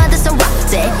열지 마 that's a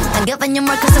rough day. Don't give any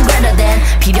more cause I'm greater than.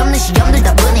 필요 없는 시험들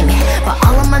다 뿐이미. But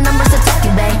all of my numbers are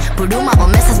talking babe. 부루마법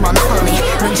message monopoly.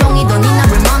 눈종이 돈이나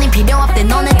real money 필요 없대.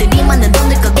 너네들이 많은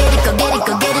돈들 go get it, go get it,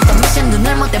 go get it. 더 미션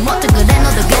눈을 못대 못해 그래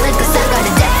너도 get it cause I got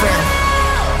it different.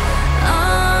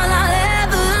 All I'll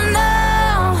ever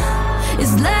know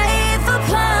is life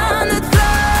upon the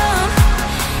throne.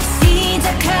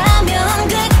 시작하면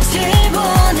끝을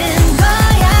보는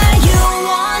거야. You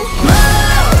want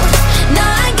more? No,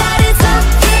 I got it so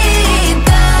deep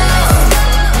down.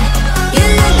 You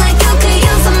look like you could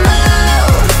use some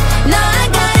more. No, I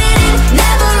got it,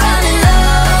 never running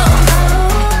low.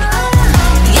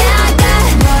 Yeah, I got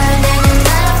more than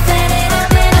enough, set it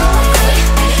up in a way.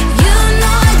 You know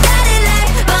I got it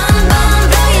like bum bum,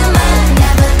 blow your mind.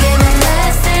 Never giving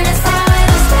less, and that's how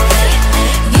it'll stay.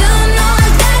 You know I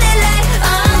got it like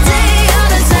all day, all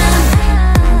the time.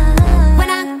 When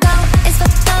I go, it's for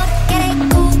dope, get it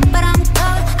cool, but I'm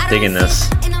cold. I don't Digging this.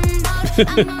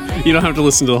 You don't have to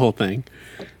listen to the whole thing.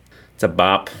 It's a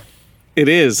bop. It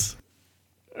is.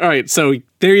 All right, so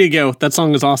there you go. That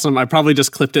song is awesome. I probably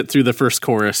just clipped it through the first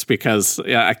chorus because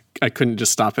I couldn't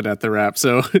just stop it at the rap.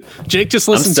 So Jake, just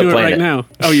listen to it right now.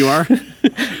 Oh, you are?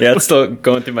 Yeah, it's still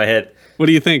going through my head. What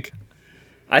do you think?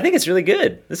 I think it's really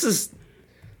good. This is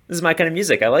my kind of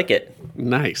music. I like it.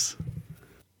 Nice.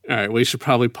 All right, we should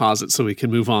probably pause it so we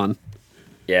can move on.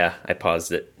 Yeah, I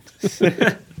paused it.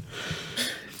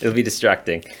 It'll be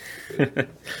distracting.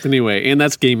 Anyway, and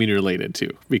that's gaming related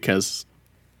too, because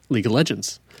League of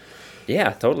Legends.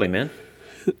 Yeah, totally, man.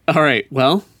 All right,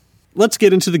 well, let's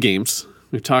get into the games.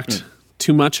 We've talked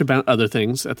too much about other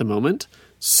things at the moment.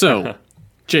 So,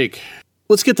 Jake,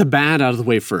 let's get the bad out of the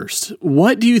way first.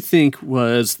 What do you think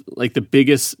was like the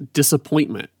biggest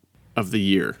disappointment of the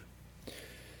year?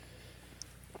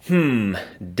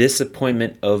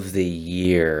 Disappointment of the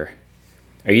year.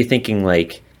 Are you thinking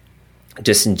like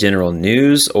just in general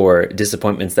news or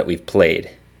disappointments that we've played?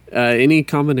 Any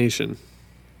combination.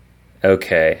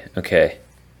 Okay.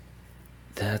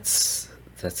 That's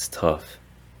tough.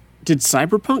 Did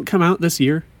Cyberpunk come out this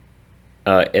year?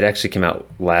 It actually came out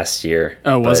last year.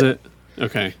 Oh, was it?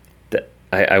 Okay.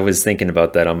 I was thinking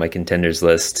about that on my contenders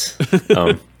list.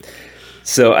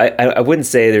 So I wouldn't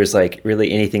say there's like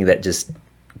really anything that just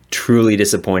truly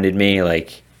disappointed me,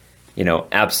 like, you know,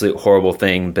 absolute horrible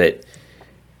thing. But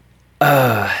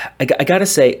I gotta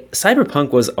say,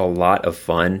 Cyberpunk was a lot of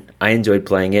fun. I enjoyed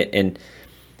playing it, and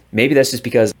maybe that's just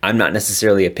because I'm not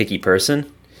necessarily a picky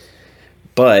person,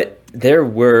 but there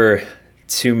were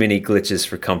too many glitches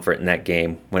for comfort in that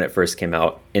game when it first came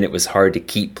out, and it was hard to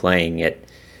keep playing it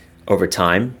over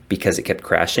time because it kept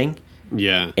crashing.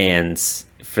 Yeah. And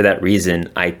for that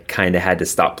reason, I kind of had to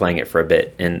stop playing it for a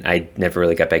bit, and I never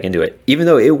really got back into it, even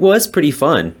though it was pretty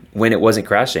fun when it wasn't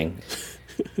crashing.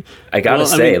 I gotta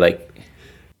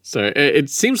So it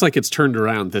seems like it's turned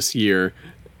around this year.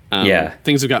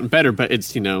 Things have gotten better, but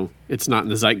it's, you know, it's not in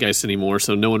the zeitgeist anymore,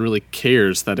 so no one really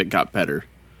cares that it got better.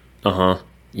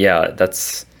 Yeah,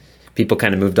 that's, people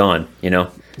kind of moved on, you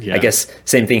know. Yeah. I guess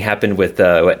same thing happened with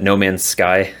No Man's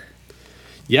Sky.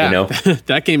 Yeah, you know?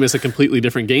 That game is a completely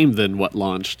different game than what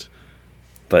launched.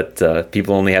 But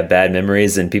people only have bad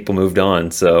memories, and people moved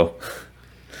on. So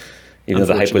even though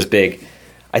the hype was big,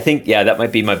 I think that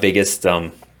might be my biggest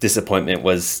disappointment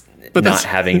was not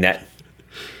having that.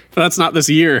 But that's not this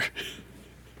year.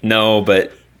 No,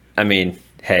 but I mean,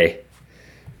 hey,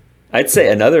 I'd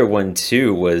say another one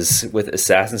too was with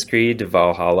Assassin's Creed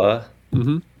Valhalla.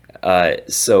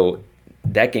 So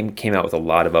that game came out with a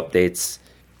lot of updates,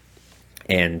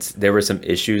 and there were some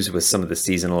issues with some of the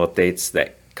seasonal updates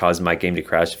that caused my game to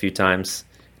crash a few times,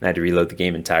 and I had to reload the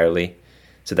game entirely.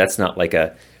 So that's not like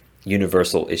a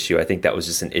universal issue. I think that was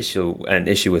just an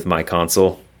issue with my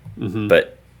console.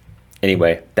 But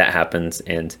anyway, that happens,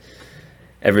 and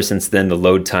ever since then, the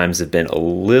load times have been a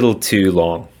little too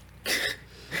long.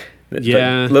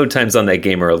 Yeah, the load times on that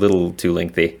game are a little too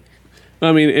lengthy.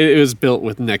 I mean, it was built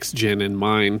with next gen in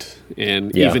mind,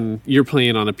 and even you're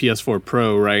playing on a PS4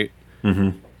 Pro, right?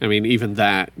 I mean, even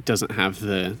that doesn't have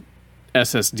the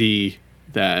SSD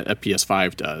that a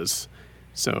PS5 does.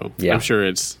 So I'm sure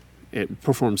it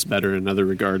performs better in other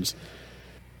regards.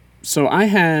 So I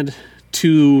had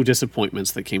two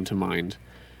disappointments that came to mind.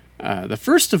 The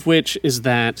first of which is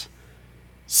that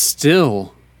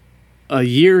still a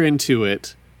year into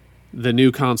it, the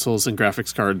new consoles and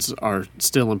graphics cards are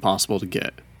still impossible to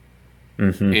get.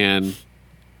 And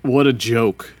what a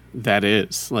joke that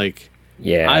is. Like,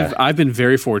 I've been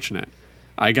very fortunate.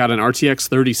 I got an RTX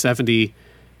 3070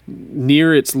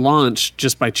 near its launch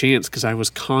just by chance because I was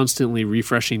constantly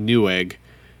refreshing Newegg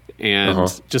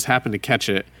and just happened to catch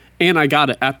it. And I got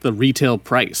it at the retail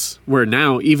price, where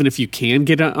now, even if you can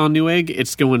get it on Newegg,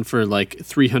 it's going for like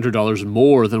 $300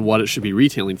 more than what it should be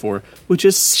retailing for, which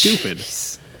is stupid.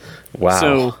 Jeez. Wow.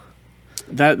 So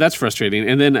that's frustrating.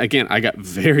 And then again, I got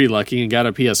very lucky and got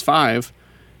a PS5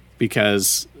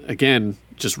 because, again,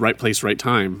 just right place, right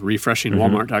time, refreshing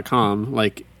Walmart.com.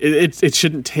 Like, it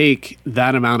shouldn't take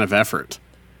that amount of effort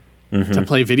to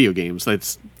play video games.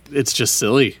 It's just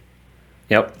silly.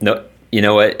 Yep. No. You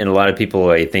know what? And a lot of people,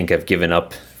 I think, have given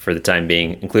up for the time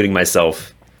being, including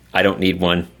myself. I don't need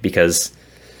one because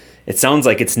it sounds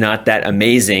like it's not that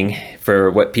amazing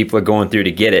for what people are going through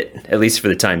to get it, at least for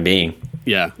the time being.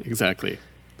 Yeah, exactly.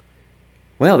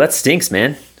 Well, that stinks,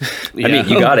 man. I mean,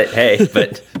 you got it. Hey,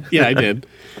 but yeah, I did.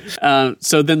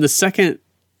 So then the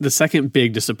second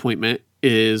big disappointment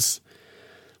is,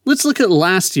 let's look at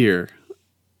last year.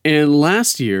 And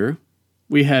last year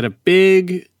we had a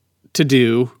big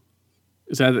to-do.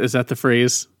 Is that the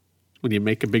phrase when you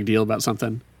make a big deal about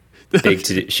something? Big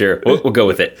to do. Sure, we'll go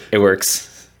with it. It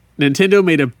works. Nintendo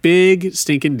made a big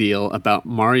stinking deal about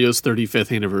Mario's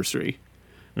 35th anniversary.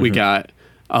 We got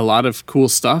a lot of cool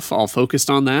stuff all focused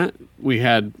on that. We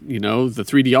had, the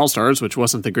 3D All-Stars, which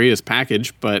wasn't the greatest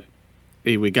package, but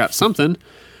hey, we got something.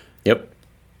 Yep.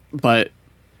 But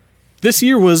this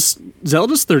year was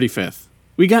Zelda's 35th.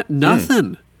 We got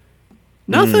nothing.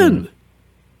 Nothing.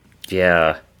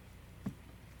 Yeah.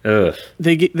 Ugh.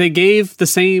 They gave the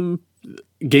same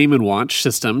Game & Watch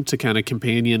system to kind of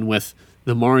companion with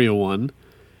the Mario one.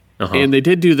 Uh-huh. And they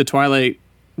did do the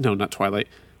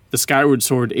the Skyward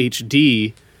Sword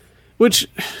HD, which,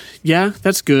 yeah,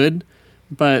 that's good.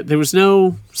 But there was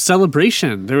no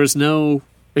celebration. There was no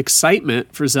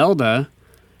excitement for Zelda.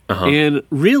 Uh-huh. And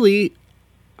really,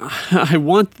 I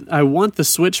want the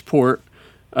Switch port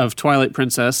of Twilight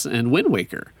Princess and Wind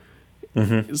Waker.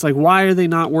 Mm-hmm. It's like, why are they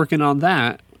not working on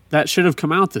that? That should have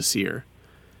come out this year.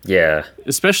 Yeah.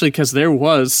 Especially because there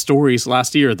was stories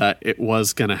last year that it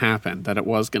was going to happen, that it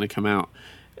was going to come out.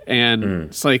 And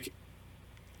it's like,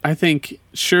 I think,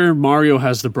 sure, Mario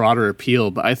has the broader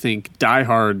appeal, but I think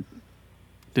diehard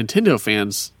Nintendo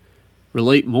fans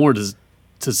relate more to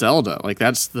Zelda. Like,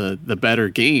 that's the better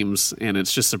games, and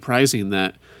it's just surprising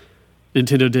that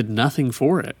Nintendo did nothing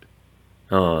for it.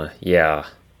 Oh, yeah.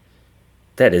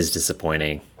 That is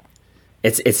disappointing.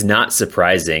 It's not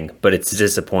surprising, but it's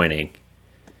disappointing.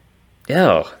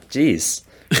 Oh, geez.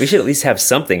 We should at least have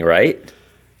something, right?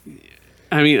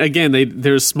 I mean, again,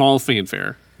 there's small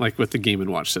fanfare, like with the Game &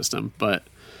 Watch system, but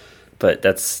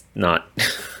that's not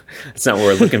that's not what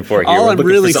we're looking for here. All We're I'm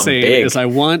looking really for something saying big. is I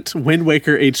want Wind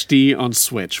Waker HD on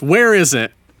Switch. Where is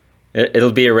it?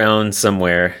 It'll be around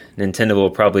somewhere. Nintendo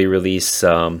will probably release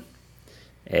an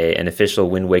official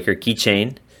Wind Waker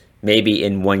keychain, maybe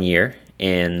in 1 year,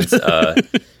 and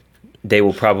they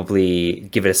will probably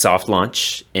give it a soft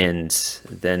launch, and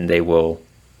then they will,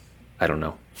 I don't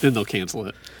know. Then they'll cancel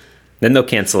it. Then they'll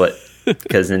cancel it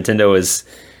because Nintendo is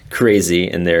crazy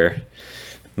and their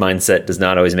mindset does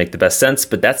not always make the best sense,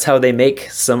 but that's how they make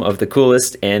some of the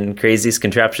coolest and craziest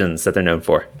contraptions that they're known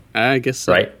for. I guess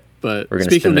so. Right? But We're gonna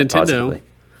speaking of spin that Nintendo,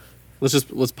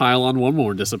 positively. let's pile on one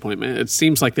more disappointment. It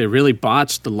seems like they really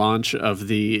botched the launch of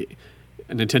the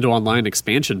Nintendo Online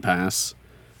expansion pass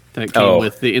that came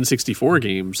with the N64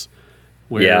 games,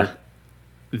 where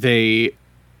they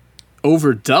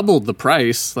over doubled the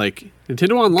price. Like,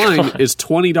 Nintendo Online is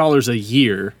 $20 a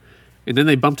year, and then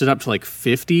they bumped it up to like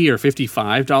 $50 or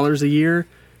 $55 a year.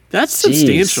 That's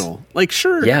substantial. Like,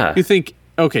 sure, you think,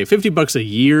 okay, $50 a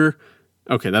year,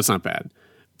 okay, that's not bad.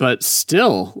 But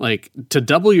still, like, to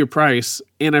double your price,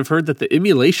 and I've heard that the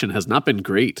emulation has not been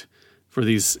great for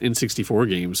these N64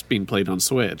 games being played on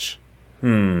Switch.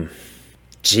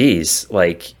 Jeez,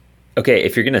 like, okay,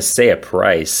 if you're going to say a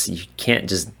price, you can't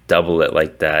just double it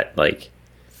like that. Like,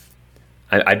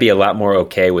 I'd be a lot more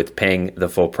okay with paying the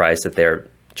full price that they're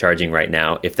charging right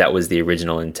now if that was the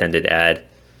original intended ad.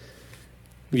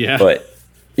 Yeah. But,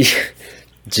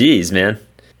 geez, man,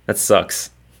 that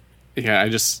sucks. Yeah,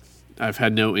 I've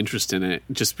had no interest in it.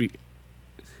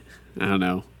 I don't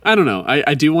know.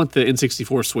 I do want the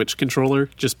N64 Switch controller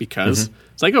just because.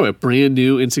 It's like, oh, a brand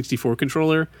new N64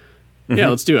 controller. Yeah,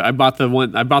 let's do it. I bought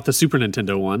the Super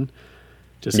Nintendo one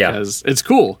just because it's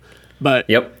cool. But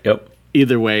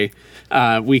either way,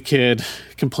 we could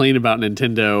complain about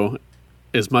Nintendo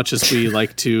as much as we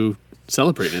like to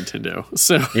celebrate Nintendo.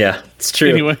 So yeah, it's true.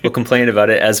 Anyway. We'll complain about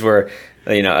it as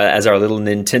as our little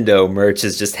Nintendo merch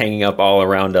is just hanging up all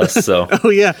around us. So oh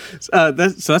yeah,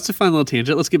 that's a fun little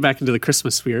tangent. Let's get back into the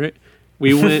Christmas spirit.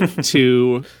 We went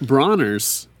to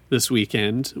Bronner's this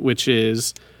weekend, which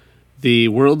is the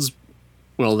world's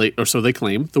they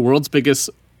claim the world's biggest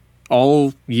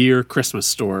all year Christmas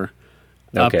store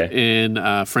up in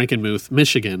Frankenmuth,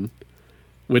 Michigan,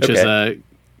 which is a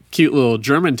cute little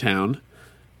German town.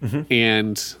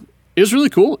 And it was really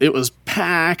cool. It was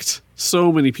packed,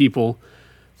 so many people.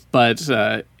 But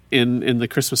in the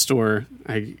Christmas store,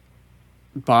 I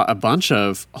bought a bunch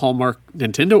of Hallmark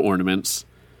Nintendo ornaments,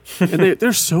 and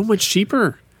they're so much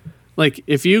cheaper. Like,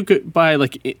 if you could buy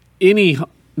like any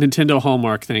Nintendo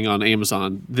Hallmark thing on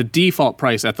Amazon, the default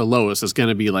price at the lowest is going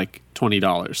to be like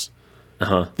 $20.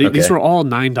 These were all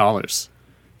 $9.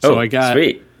 So I got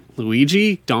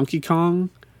Luigi, Donkey Kong,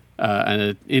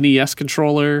 an NES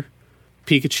controller,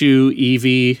 Pikachu,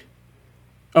 Eevee,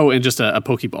 and just a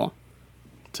Pokeball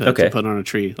to put on a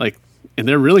tree. Like, and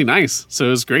they're really nice. So it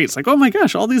was great. It's like, oh my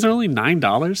gosh, all these are only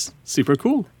 $9. Super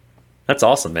cool. That's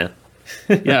awesome, man.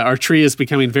 Yeah, our tree is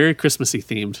becoming very Christmassy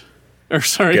themed. Or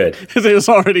sorry, Good. It was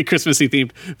already Christmassy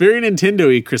themed. Very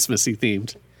Nintendo-y Christmassy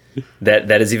themed.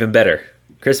 That is even better.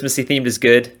 Christmassy themed is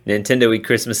good. Nintendo-y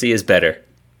Christmassy is better.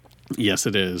 Yes,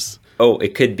 it is. Oh,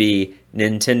 it could be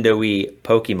Nintendo-y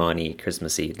Pokemon-y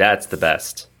Christmassy. That's the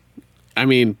best. I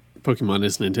mean, Pokemon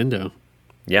is Nintendo.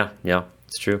 Yeah,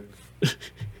 it's true.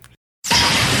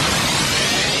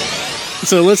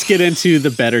 So let's get into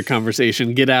the better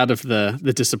conversation. Get out of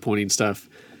the disappointing stuff.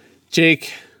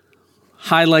 Jake,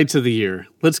 highlights of the year.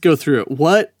 Let's go through it.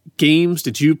 What games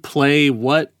did you play?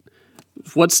 What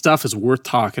what stuff is worth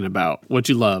talking about? What'd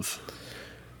you love?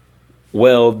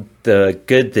 Well, the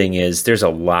good thing is there's a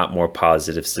lot more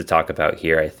positives to talk about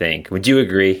here, I think. Would you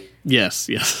agree? Yes.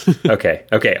 Okay,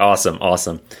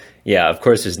 awesome. Yeah, of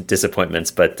course there's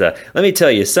disappointments, but let me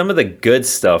tell you some of the good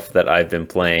stuff that I've been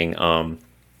playing.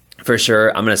 For sure,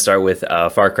 I'm going to start with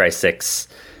Far Cry 6.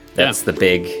 That's the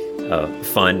big,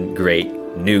 fun, great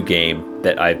new game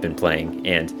that I've been playing,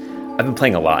 and I've been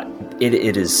playing a lot.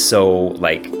 It is so,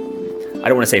 like, I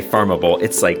don't want to say farmable.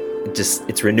 It's like,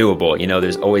 it's renewable. You know,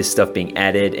 there's always stuff being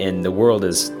added, and the world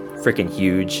is freaking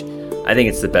huge. I think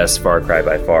it's the best Far Cry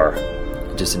by far,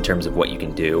 just in terms of what you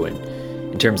can do, and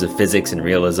in terms of physics and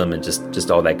realism, and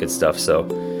just all that good stuff. So,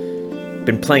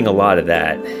 been playing a lot of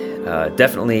that.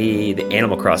 Definitely the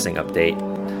Animal Crossing update.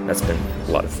 That's been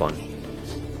a lot of fun.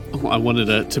 I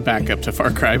wanted to back up to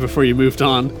Far Cry before you moved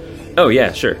on. Oh,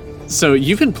 yeah, sure. So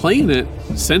you've been playing it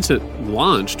since it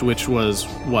launched, which was,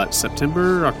 what,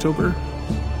 September, October?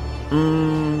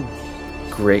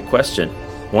 Great question.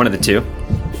 One of the two.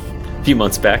 A few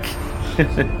months back.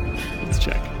 Let's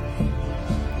check.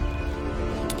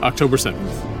 October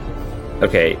 7th.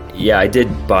 Okay, yeah, I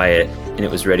did buy it, and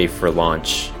it was ready for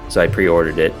launch, so I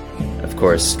pre-ordered it, of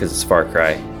course, because it's Far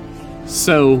Cry.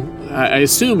 So, I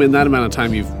assume in that amount of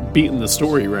time you've beaten the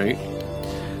story, right?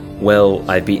 Well,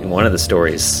 I've beaten one of the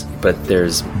stories, but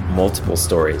there's multiple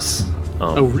stories.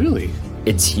 Oh, really?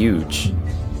 It's huge.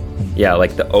 Yeah,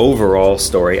 like the overall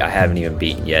story I haven't even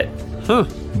beaten yet. Huh.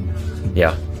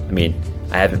 Yeah, I mean,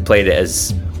 I haven't played it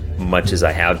as much as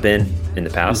I have been in the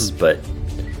past, but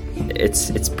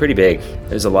it's pretty big.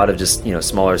 There's a lot of just,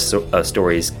 smaller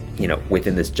stories,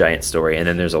 within this giant story, and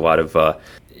then there's a lot of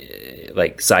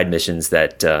like side missions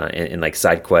that and like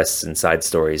side quests and side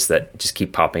stories that just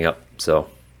keep popping up. So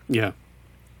yeah,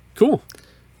 cool.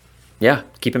 Yeah,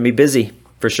 keeping me busy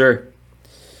for sure.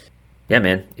 Yeah,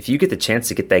 man. If you get the chance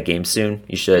to get that game soon,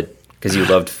 you should, because you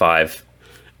loved 5.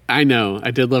 I know,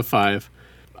 I did love 5.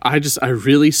 I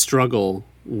really struggle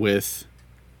with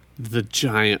the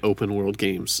giant open world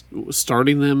games.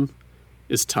 Starting them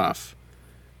is tough,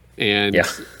 and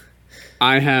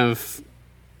I have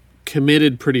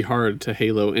committed pretty hard to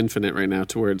Halo Infinite right now,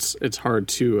 to where it's hard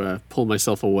to pull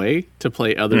myself away to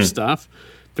play other stuff.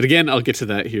 But again, I'll get to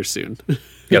that here soon.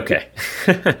 Okay.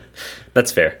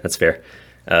 That's fair.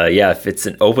 Yeah, if it's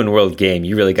an open world game,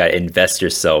 you really got to invest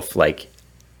yourself like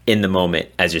in the moment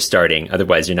as you're starting.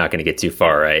 Otherwise, you're not going to get too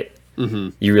far, right? Mm-hmm.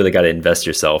 You really got to invest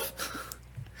yourself.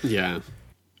 Yeah.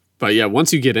 But yeah,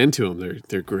 once you get into them,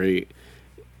 they're great.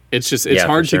 It's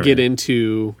hard to get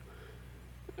into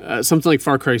something like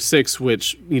Far Cry 6,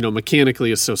 which,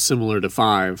 mechanically is so similar to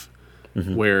 5,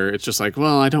 where it's just like,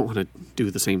 well, I don't want to do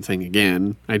the same thing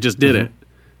again. I just did it.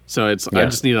 So I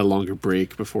just need a longer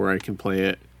break before I can play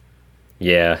it.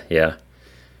 Yeah.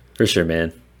 For sure,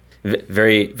 man.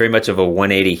 Very, very much of a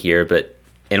 180 here, but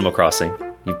Animal Crossing.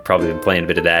 You've probably been playing a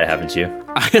bit of that, haven't you?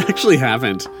 I actually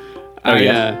haven't. Oh,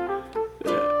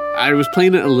 I was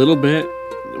playing it a little bit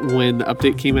when the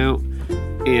update came out,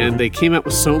 and they came out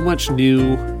with so much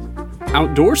new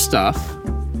outdoor stuff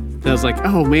that I was like,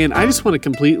 oh man, I just want to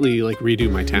completely like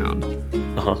redo my town.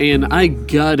 And I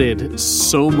gutted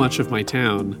so much of my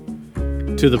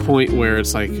town to the point where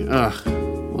it's like,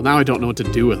 well, now I don't know what to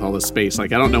do with all this space.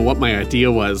 Like, I don't know what my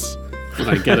idea was when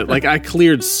I get it. Like, I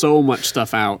cleared so much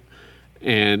stuff out,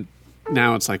 and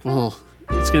now it's like, well,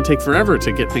 it's going to take forever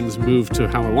to get things moved to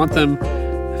how I want them.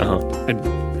 I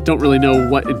don't really know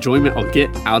what enjoyment I'll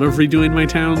get out of redoing my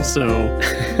town, so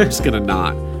I'm just going to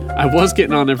not. I was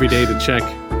getting on every day to check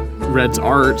Red's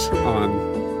art on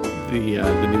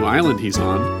the new island he's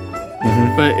on.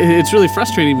 But it's really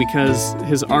frustrating because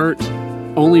his art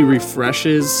only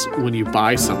refreshes when you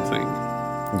buy something.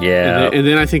 Yeah. And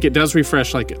then I think it does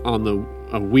refresh like on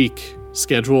a week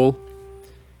schedule.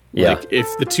 Yeah. Like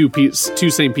if the two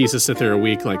same pieces sit there a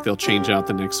week, like they'll change out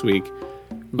the next week.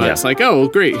 But it's like, oh,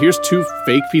 great, here's 2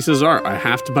 fake pieces of art. I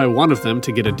have to buy one of them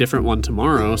to get a different one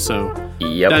tomorrow. So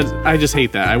I just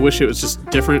hate that. I wish it was just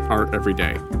different art every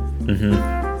day.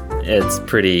 It's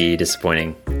pretty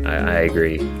disappointing. I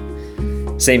agree.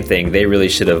 Same thing. They really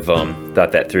should have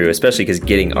thought that through, especially because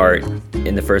getting art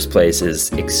in the first place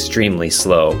is extremely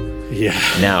slow. Yeah.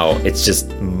 Now it's just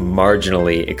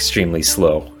marginally extremely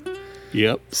slow.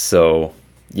 Yep. So,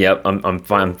 I'm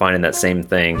finding that same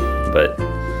thing, but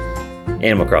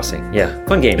Animal Crossing,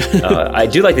 fun game. I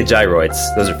do like the gyroids;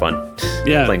 those are fun.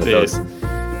 Yeah, playing with those.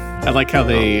 I like how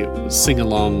they sing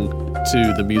along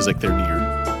to the music they're near.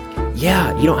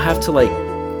 Yeah, you don't have to like,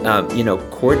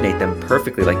 coordinate them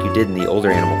perfectly like you did in the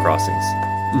older Animal Crossings.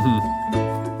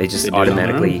 They just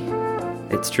automatically.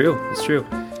 It's true.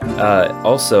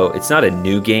 Also, it's not a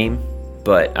new game,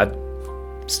 but I've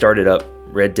started up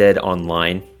Red Dead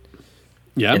Online,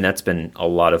 Yeah. and that's been a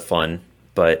lot of fun.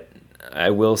 But I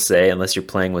will say, unless you're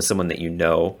playing with someone that you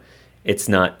know, it's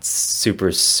not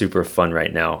super, super fun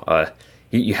right now.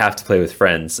 You have to play with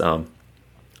friends.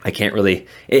 I can't really...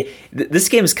 this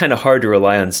game is kind of hard to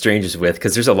rely on strangers with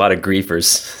because there's a lot of griefers.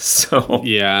 So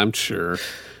Yeah, I'm sure.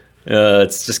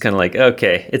 it's just kind of like,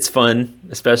 okay, it's fun,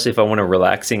 especially if I want to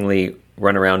relaxingly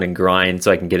run around and grind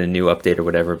so I can get a new update or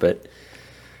whatever. But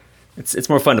it's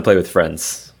more fun to play with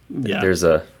friends. Yeah. There's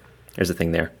a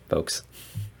thing there, folks.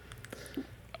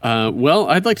 Well,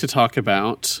 I'd like to talk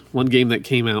about one game that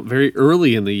came out very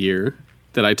early in the year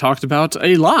that I talked about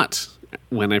a lot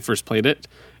when I first played it,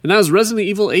 and that was Resident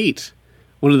Evil 8.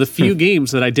 One of the few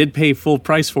games that I did pay full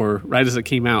price for right as it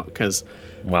came out, because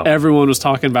Wow. everyone was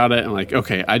talking about it, and like,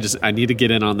 okay, I need to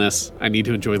get in on this. I need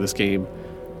to enjoy this game.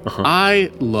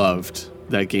 I loved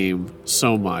that game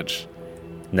so much.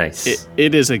 Nice.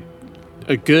 It is a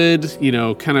good,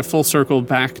 kind of full circle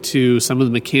back to some of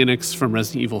the mechanics from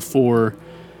Resident Evil 4.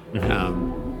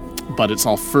 But it's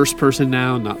all first person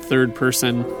now, not third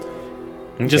person.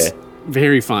 Just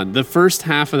very fun. The first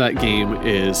half of that game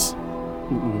is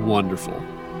wonderful.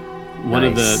 One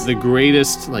of the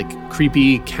greatest,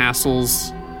 creepy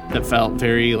castles that felt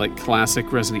very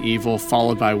classic Resident Evil,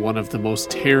 followed by one of the most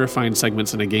terrifying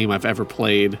segments in a game I've ever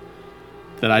played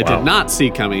that I did not see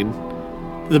coming.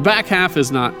 The back half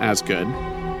is not as good,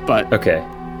 but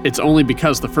it's only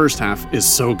because the first half is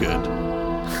so good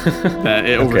that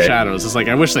it overshadows. It's like,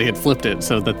 I wish they had flipped it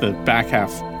so that the back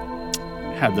half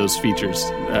had those features,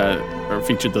 or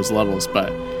featured those levels,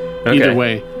 but either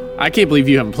way, I can't believe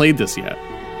you haven't played this yet.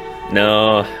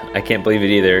 No, I can't believe it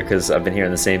either, because I've been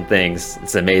hearing the same things.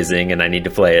 It's amazing, and I need to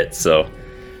play it, so...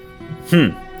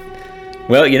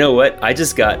 Well, you know what? I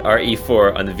just got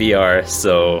RE4 on the VR,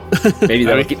 so maybe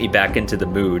that'll get me back into the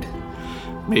mood.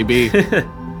 Maybe.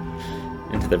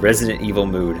 Into the Resident Evil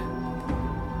mood.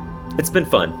 It's been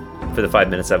fun for the 5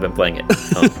 minutes I've been playing it.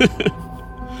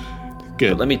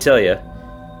 Good. But let me tell you,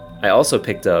 I also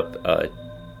picked up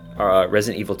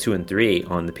Resident Evil 2 and 3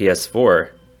 on the PS4,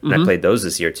 and I played those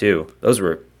this year too. Those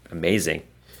were amazing.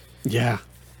 Yeah,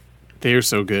 they are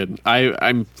so good.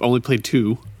 I'm only played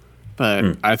 2,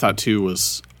 but I thought 2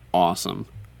 was awesome.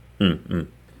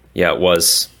 Yeah, it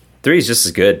was. 3 is just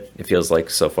as good, it feels like,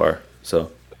 so far.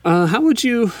 So, how would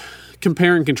you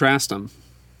compare and contrast them?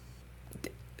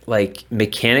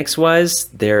 Mechanics-wise,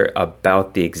 they're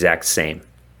about the exact same.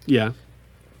 Yeah.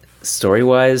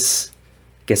 Story-wise,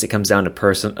 I guess it comes down to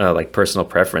personal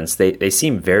preference. They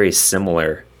seem very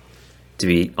similar, to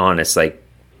be honest,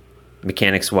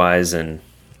 mechanics-wise, and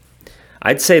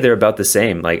I'd say they're about the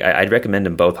same. I'd recommend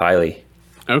them both highly.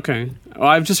 Okay. Well,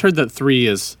 I've just heard that 3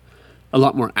 is a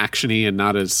lot more actiony and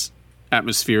not as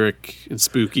atmospheric and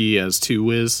spooky as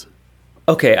 2 is.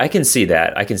 Okay, I can see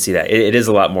that. It is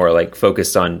a lot more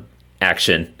focused on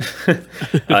action,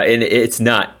 and it's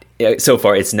not. So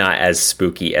far, it's not as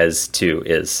spooky as 2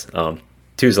 is.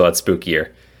 2 is a lot spookier.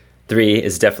 3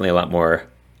 is definitely a lot more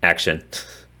action,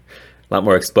 a lot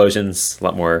more explosions, a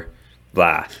lot more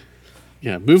blah.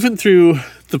 Yeah, moving through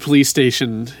the police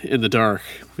station in the dark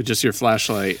with just your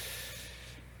flashlight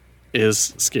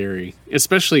is scary,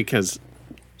 especially because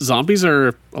zombies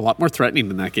are a lot more threatening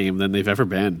in that game than they've ever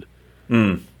been.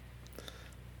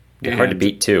 They're hard to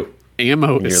beat too.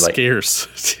 Ammo is scarce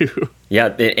too. Yeah,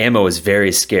 the ammo is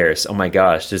very scarce. Oh my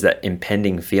gosh, there's that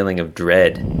impending feeling of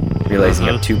dread, realizing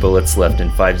you have 2 bullets left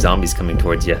and 5 zombies coming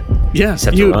towards you. Yeah, You just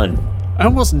have to run. I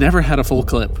almost never had a full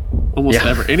clip. Almost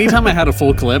never. Anytime I had a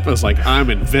full clip, I was like, I'm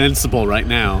invincible right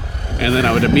now. And then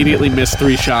I would immediately miss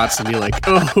 3 shots and be like,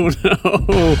 oh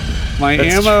no, my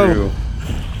That's ammo. true.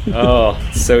 Oh,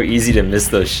 it's so easy to miss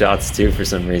those shots too for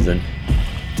some reason.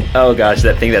 Oh gosh,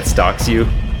 that thing that stalks you.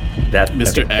 That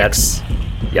Mr. X.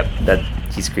 Yep,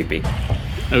 he's creepy.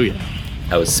 Oh yeah.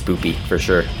 That was spoopy for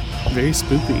sure. Very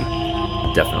spooky.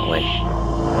 Definitely.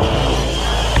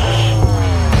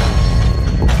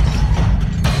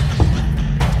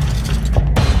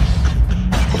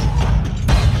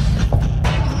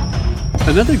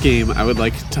 Another game I would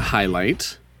like to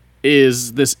highlight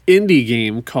is this indie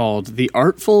game called The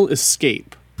Artful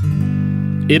Escape.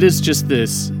 It is just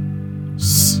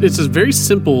it's a very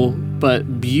simple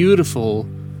but beautiful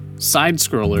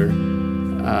side-scroller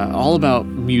all about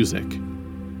music,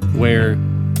 where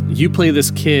you play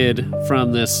this kid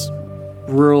from this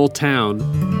rural town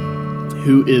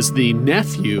who is the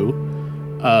nephew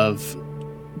of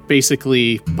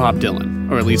basically Bob Dylan,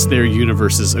 or at least their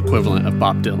universe's equivalent of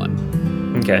Bob Dylan.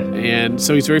 Okay. And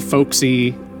so he's very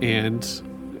folksy and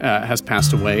has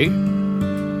passed away.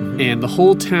 And the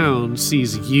whole town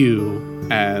sees you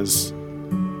as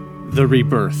the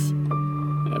rebirth,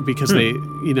 because they,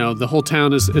 the whole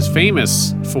town is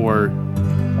famous for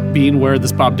being where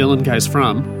this Bob Dylan guy's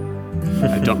from.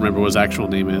 I don't remember what his actual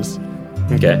name is.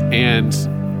 Okay. And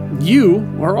you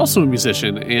are also a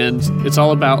musician, and it's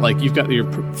all about, like, you've got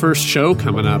your first show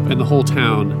coming up, and the whole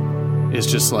town is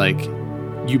just like,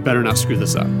 you better not screw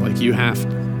this up. Like,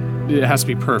 it has to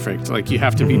be perfect. Like, you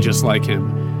have to be just like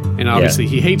him. And obviously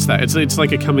he hates that. It's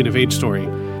like a coming of age story.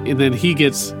 And then he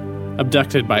gets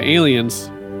abducted by aliens,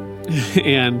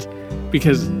 and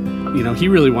because, he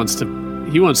really wants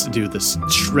to do this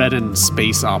shredding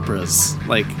space operas,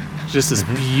 like just this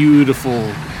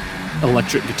beautiful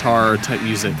electric guitar type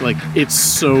music. Like, it's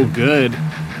so good.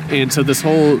 And so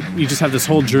you just have this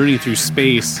whole journey through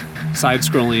space,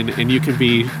 side-scrolling, and you can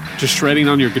be just shredding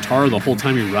on your guitar the whole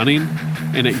time you're running,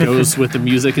 and it goes with the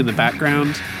music in the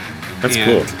background. That's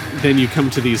and cool. Then you come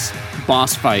to these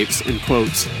boss fights, in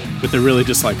quotes, but they're really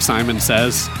just like Simon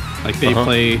Says. Like, they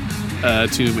play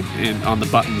to him, and on the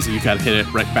buttons, you got to hit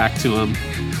it right back to them.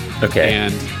 Okay.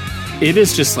 And it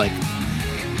is just like,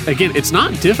 again, it's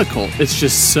not difficult. It's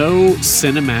just so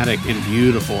cinematic and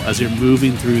beautiful as you're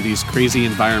moving through these crazy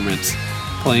environments,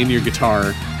 playing your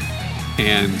guitar,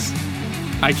 and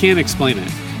I can't explain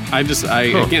it.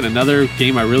 Again, another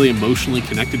game I really emotionally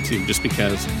connected to, just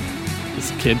because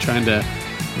this kid trying to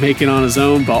make it on his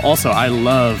own, but also I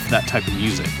love that type of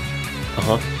music.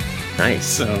 Nice.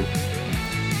 So,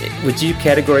 would you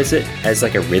categorize it as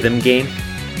like a rhythm game?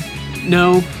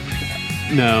 no,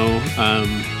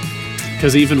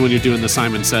 because even when you're doing the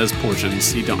Simon Says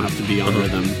portions, you don't have to be on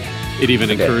rhythm. It even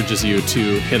encourages you to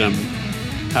hit them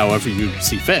however you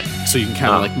see fit, so you can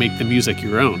kind of like make the music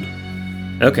your own.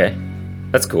 Okay,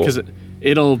 that's cool. Because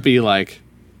it'll be like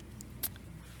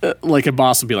a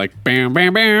boss will be like bam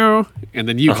bam bam, and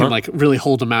then you can like really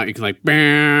hold them out. You can like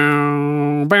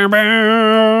bam bam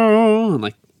bam, and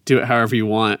like do it however you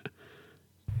want.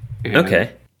 And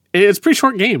Okay, it's a pretty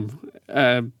short game,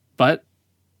 but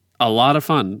a lot of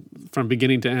fun from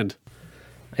beginning to end.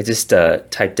 I just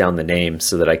typed down the name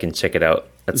so that I can check it out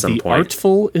at some The point.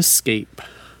 Artful Escape.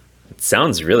 It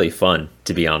sounds really fun,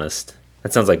 to be honest.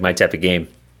 That sounds like my type of game.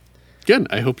 Good.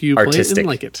 I hope you play it Artistic. and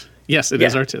like it. Yes, it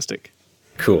is artistic.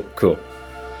 Cool.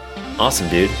 Awesome,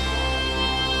 dude.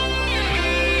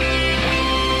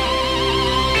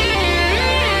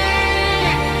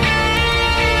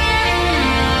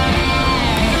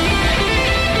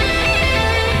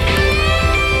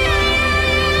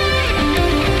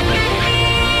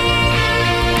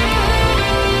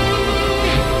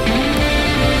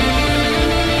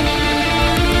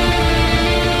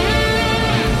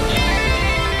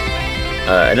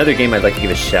 Another game I'd like to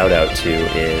give a shout out to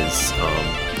is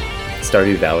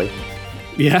Stardew Valley,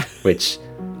 Yeah. which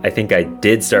I think I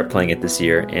did start playing it this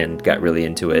year and got really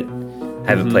into it.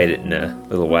 Haven't played it in a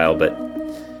little while, but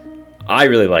I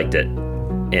really liked it.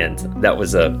 And that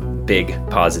was a big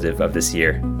positive of this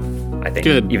year, I think.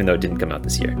 Good. Even though it didn't come out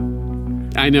this year.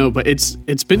 I know, but it's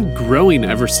been growing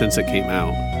ever since it came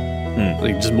out.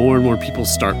 Like, just more and more people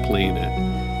start playing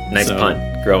it. Nice So- pun.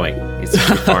 Growing. It's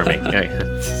farming.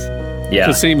 Yeah.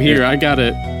 The same here. I got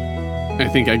it. I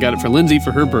think I got it for Lindsay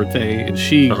for her birthday, and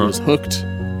she was hooked.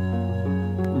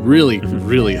 Really,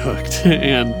 really hooked.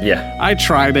 And Yeah. I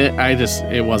tried it.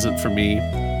 It wasn't for me.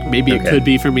 Maybe it Okay. could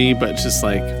be for me, but it's just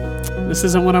like, this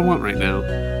isn't what I want right now.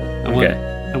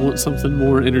 I want something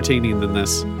more entertaining than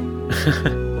this.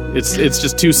 It's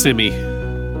just too simmy.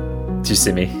 Too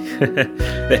simmy.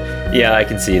 Yeah, I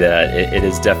can see that. It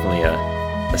is definitely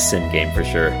a sim game for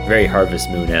sure. Very Harvest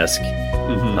Moon-esque,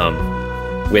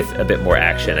 with a bit more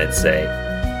action, I'd say.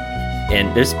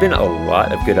 And there's been a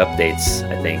lot of good updates,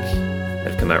 I think, that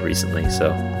have come out recently.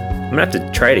 So I'm gonna have to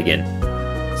try it again,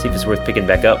 see if it's worth picking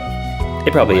back up.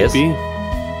 It probably is. Be.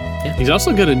 Yeah. He's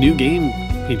also got a new game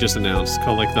he just announced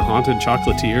called like The Haunted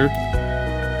Chocolatier.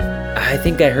 I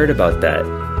think I heard about that.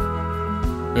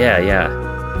 Yeah.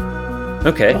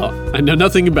 Okay. Well, I know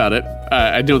nothing about it.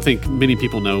 I don't think many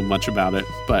people know much about it,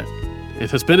 but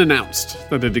it has been announced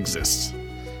that it exists.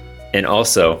 And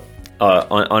also,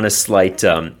 on a slight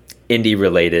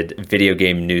indie-related video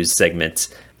game news segment,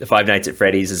 the Five Nights at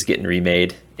Freddy's is getting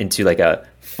remade into like a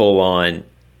full-on,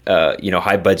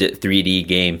 high-budget 3D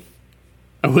game.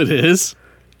 Oh, it is?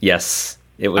 Yes,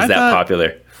 it was I that thought-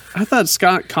 popular. I thought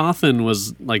Scott Cawthon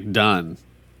was like done.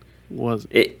 Was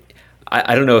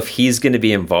I don't know if he's going to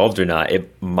be involved or not. It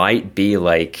might be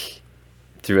like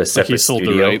through a like separate he sold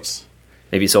studio. the rights?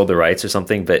 Maybe he sold the rights or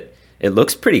something, but it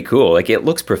looks pretty cool. Like, it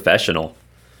looks professional.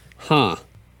 Huh.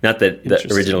 Not that the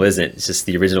Interesting. original isn't. It's just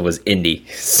the original was indie.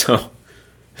 So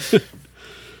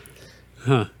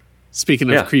Speaking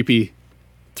of Yeah. creepy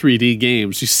 3D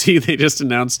games, you see they just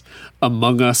announced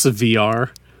Among Us VR.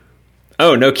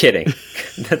 Oh, no kidding.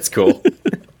 That's cool.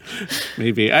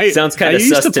 Maybe. Sounds kind I of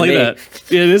used sus to play me. that.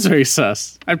 Yeah, it is very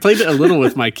sus. I played it a little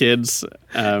with my kids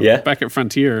Yeah? back at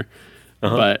Frontier,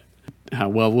 but how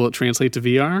well will it translate to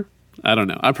VR? I don't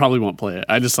know. I probably won't play it.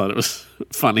 I just thought it was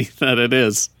funny that it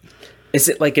is. Is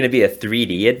it like going to be a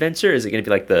 3D adventure? Is it going to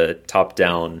be like the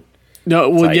top-down? No,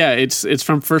 well, type? yeah, it's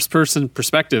from first-person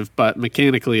perspective, but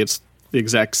mechanically it's the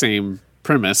exact same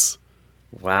premise.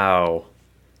 Wow.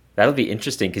 That'll be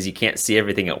interesting because you can't see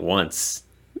everything at once.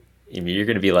 I mean, you're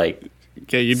going to be like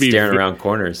Okay, you'd staring be around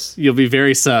corners. You'll be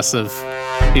very sus of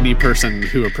any person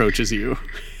who approaches you.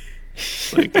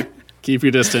 Like, keep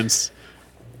your distance.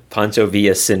 Pancho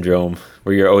Villa syndrome,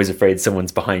 where you're always afraid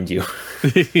someone's behind you.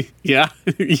 Yeah,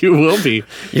 you will be.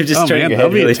 You're just Oh, turning man, your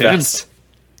that'll head be really intense.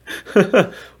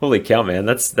 fast. Holy cow, man.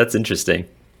 That's interesting.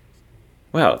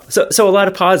 Wow. So a lot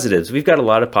of positives. We've got a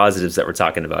lot of positives that we're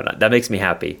talking about. That makes me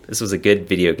happy. This was a good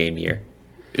video game year.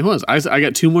 It was. I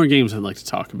got 2 more games I'd like to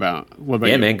talk about. What about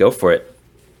Yeah, you? man, go for it.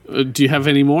 Do you have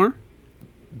any more?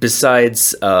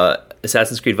 Besides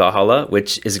Assassin's Creed Valhalla,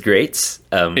 which is great.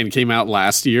 And it came out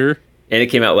last year. And it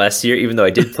came out last year, even though I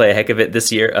did play a heck of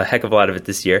a lot of it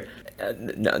this year.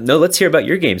 No, let's hear about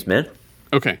your games, man.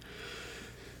 Okay.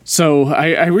 So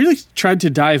I really tried to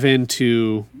dive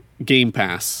into Game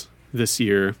Pass this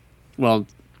year. Well,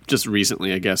 just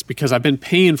recently, I guess, because I've been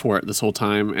paying for it this whole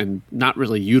time and not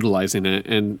really utilizing it.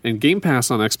 And Game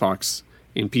Pass on Xbox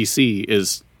and PC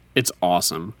it's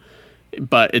awesome.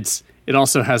 But it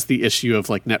also has the issue of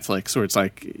like Netflix, where it's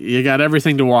like you got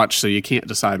everything to watch, so you can't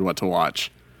decide what to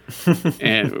watch.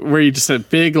 And where you just have a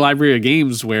big library of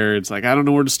games where it's like, I don't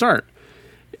know where to start.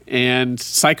 And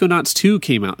Psychonauts 2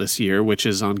 came out this year, which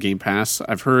is on Game Pass.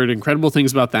 I've heard incredible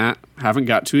things about that. Haven't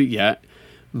got to it yet.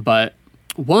 But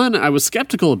one I was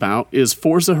skeptical about is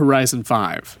Forza Horizon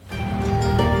 5.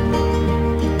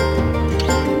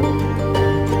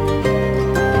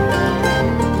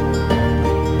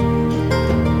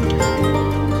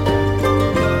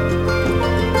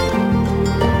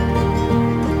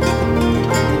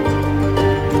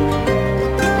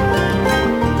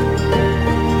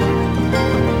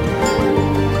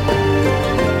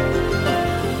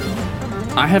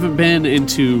 I haven't been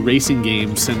into racing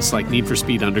games since like Need for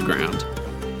Speed Underground.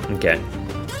 Okay.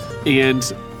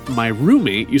 And my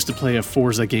roommate used to play a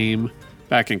Forza game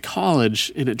back in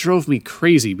college, and it drove me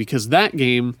crazy because that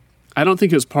game, I don't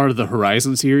think it was part of the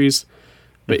Horizon series,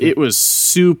 but it was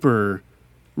super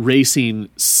racing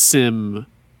sim.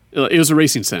 It was a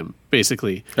racing sim,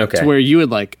 basically. Okay. To where you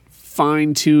would like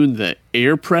fine tune the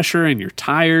air pressure in your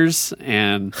tires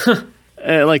and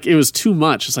like it was too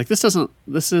much. It's like this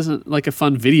isn't like a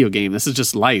fun video game. This is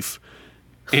just life.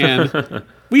 And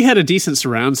we had a decent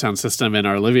surround sound system in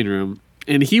our living room,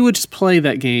 and he would just play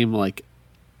that game like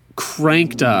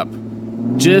cranked up,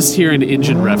 just hearing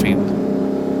engine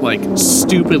revving, like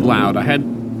stupid loud. I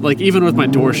had like even with my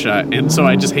door shut, and so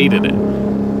I just hated it.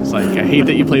 It's like I hate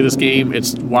that you play this game.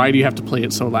 It's why do you have to play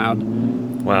it so loud?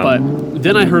 Wow. But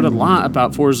then I heard a lot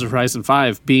about Forza Horizon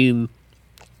 5 being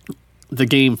the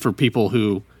game for people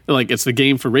who like it's the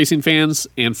game for racing fans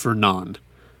and for non.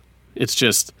 It's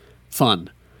just fun.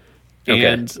 Okay.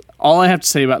 And all I have to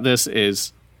say about this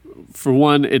is, for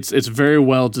one, it's very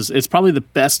well. It's probably the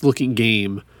best looking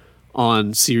game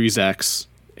on Series X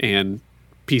and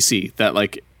PC that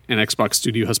like an Xbox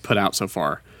studio has put out so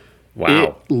far. Wow.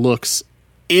 It looks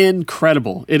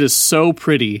incredible. It is so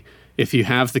pretty if you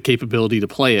have the capability to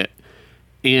play it.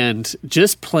 And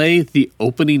just play the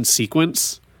opening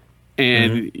sequence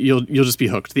and you'll just be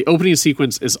hooked. The opening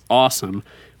sequence is awesome,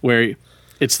 where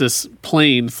it's this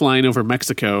plane flying over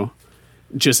Mexico,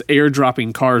 just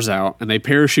airdropping cars out, and they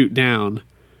parachute down,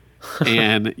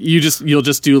 and you'll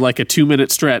just do like a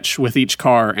 2-minute stretch with each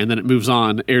car, and then it moves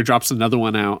on, airdrops another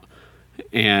one out,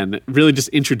 and really just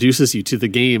introduces you to the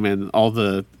game and all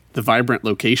the vibrant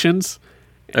locations.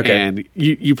 Okay. And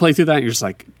you play through that, and you're just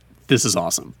like, this is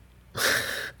awesome.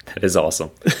 That is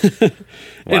awesome.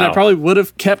 And I Wow. probably would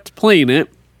have kept playing it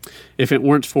if it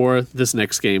weren't for this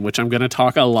next game, which I'm going to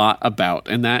talk a lot about,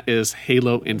 and that is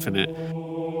Halo Infinite.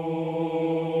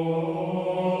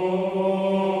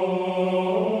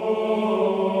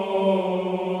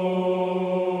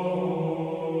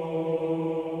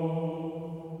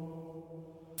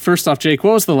 First off, Jake,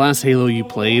 what was the last Halo you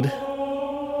played?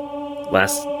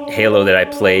 Last Halo that I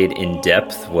played in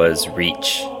depth was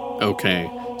Reach. Okay,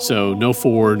 so no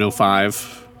 4, no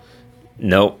 5.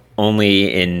 Nope,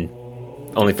 only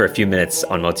for a few minutes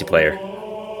on multiplayer.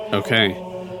 Okay.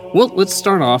 Well, let's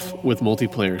start off with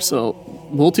multiplayer. So,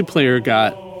 multiplayer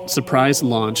got surprise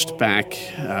launched back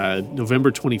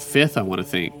November 25th, I want to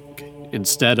think,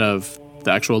 instead of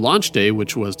the actual launch day,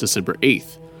 which was December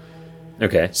 8th.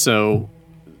 Okay. So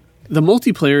the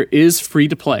multiplayer is free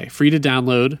to play, free to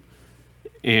download.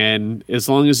 And as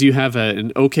long as you have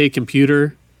an okay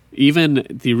computer, even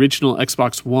the original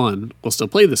Xbox One will still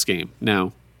play this game.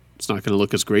 Now, it's not going to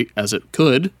look as great as it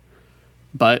could,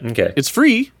 but it's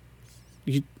free.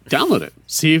 You download it,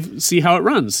 see how it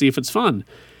runs, see if it's fun.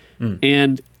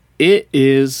 And it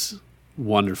is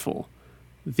wonderful.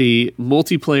 The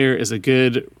multiplayer is a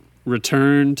good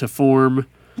return to form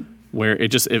where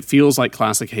it feels like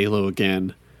classic Halo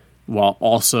again, while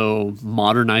also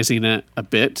modernizing it a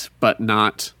bit, but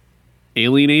not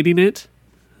alienating it.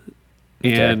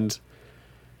 And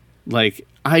like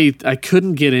I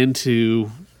couldn't get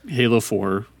into Halo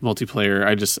 4 multiplayer.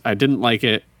 I didn't like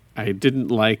it. I didn't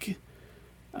like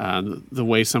the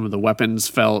way some of the weapons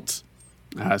felt,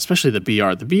 especially the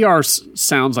BR. The BR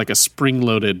sounds like a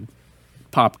spring-loaded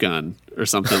pop gun or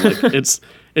something. Like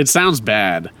it sounds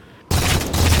bad.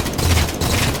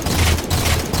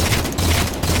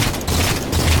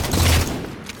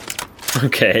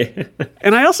 Okay.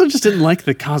 And I also just didn't like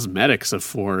the cosmetics of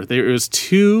 4. It was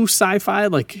too sci-fi,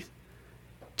 like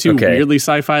too weirdly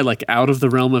sci-fi, like out of the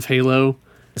realm of Halo.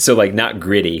 So like not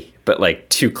gritty, but like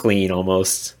too clean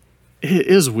almost. It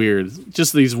is weird.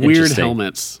 Just these weird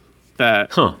helmets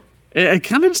that it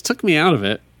kind of just took me out of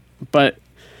it. But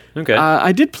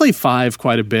I did play 5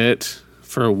 quite a bit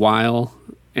for a while,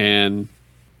 and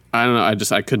I don't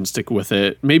know. I couldn't stick with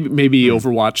it. Maybe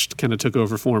Overwatch kind of took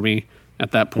over for me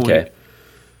at that point. Okay.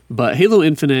 But Halo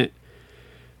Infinite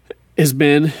has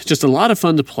been just a lot of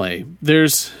fun to play.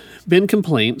 There's been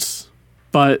complaints,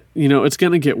 but it's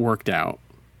going to get worked out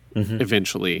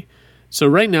eventually. So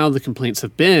right now the complaints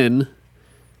have been,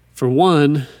 for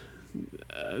one,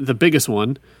 the biggest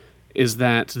one is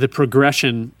that the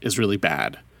progression is really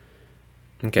bad.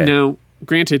 Okay. Now,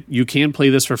 granted, you can play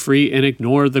this for free and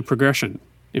ignore the progression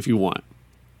if you want.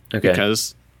 Okay.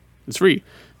 Because it's free.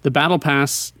 The Battle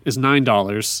Pass is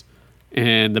 $9,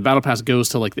 and the Battle Pass goes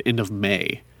to like the end of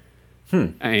May.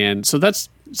 And so it's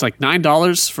like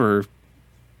 $9 for,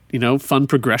 fun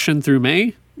progression through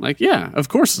May. Like, yeah, of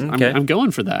course, I'm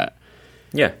going for that.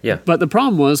 Yeah. But the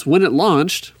problem was, when it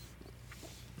launched,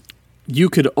 you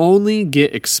could only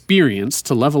get experience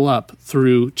to level up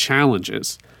through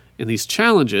challenges. And these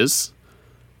challenges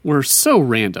were so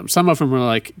random. Some of them were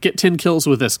like, get 10 kills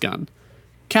with this gun,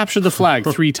 capture the flag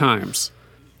 3 times,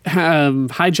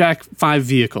 hijack 5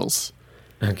 vehicles.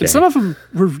 And some of them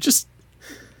were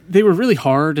they were really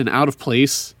hard and out of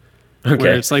place.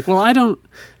 Where it's like, well, I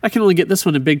can only get this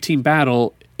one in big team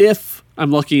battle if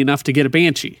I'm lucky enough to get a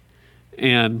Banshee.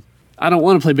 And I don't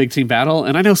want to play big team battle,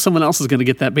 and I know someone else is going to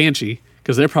get that Banshee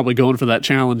because they're probably going for that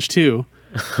challenge too.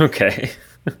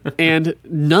 And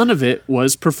none of it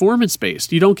was performance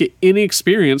based. You don't get any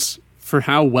experience for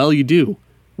how well you do.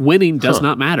 Winning does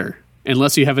not matter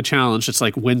unless you have a challenge that's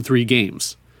like win 3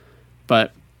 games.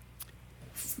 But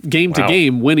game to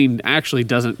game, winning actually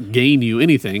doesn't gain you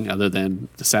anything other than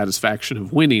the satisfaction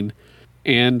of winning.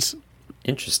 And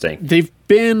interesting. They've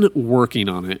been working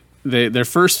on it. Their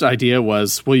first idea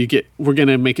was, we're going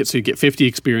to make it so you get 50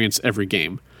 experience every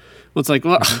game. Well, it's like,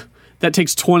 that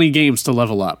takes 20 games to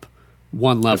level up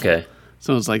one level.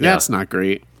 So it's like, that's not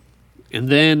great. And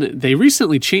then they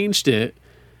recently changed it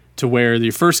to where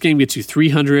your first game gets you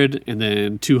 300, and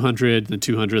then 200, then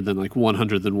 200, then like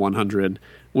 100, then 100,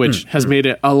 which has made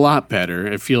it a lot better.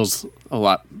 It feels a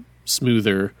lot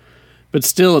smoother. But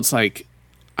still, it's like,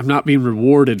 I'm not being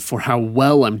rewarded for how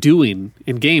well I'm doing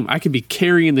in game. I could be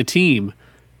carrying the team,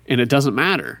 and it doesn't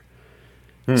matter.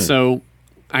 So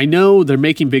I know they're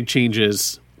making big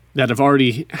changes that have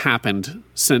already happened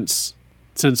since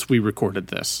we recorded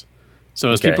this.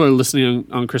 So as people are listening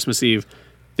on Christmas Eve,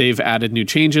 they've added new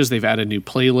changes, they've added new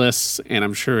playlists, and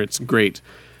I'm sure it's great.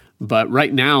 But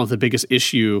right now, the biggest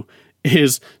issue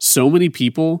is so many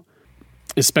people,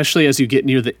 especially as you get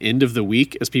near the end of the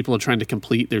week, as people are trying to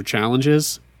complete their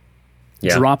challenges,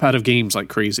 drop out of games like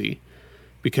crazy.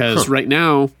 Because right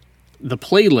now, the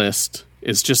playlist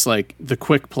is just like the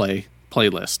quick play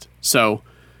playlist. So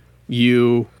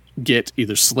you get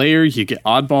either Slayer, you get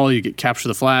Oddball, you get Capture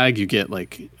the Flag, you get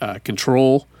like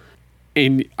Control,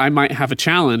 and I might have a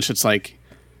challenge that's like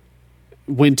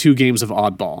win 2 games of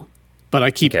Oddball, but I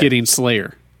keep getting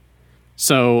Slayer.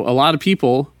 So a lot of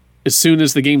people, as soon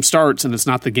as the game starts and it's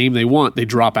not the game they want, they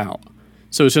drop out.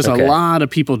 So it's just a lot of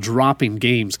people dropping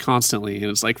games constantly, and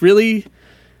it's like, really?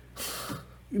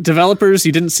 Developers,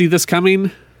 you didn't see this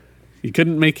coming? You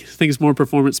couldn't make things more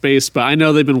performance-based, but I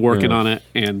know they've been working on it,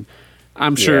 and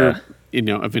I'm sure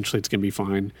eventually it's going to be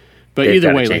fine. But They've either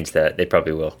gotta way, change that. They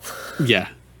probably will. yeah,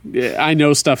 I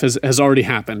know stuff has already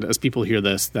happened as people hear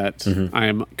this that I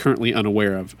am currently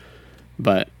unaware of,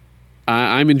 but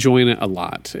I'm enjoying it a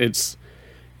lot. It's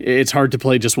hard to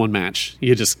play just one match.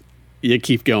 You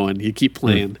keep going, you keep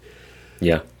playing.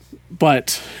 Yeah.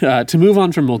 But to move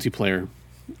on from multiplayer,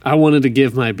 I wanted to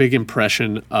give my big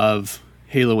impression of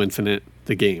Halo Infinite,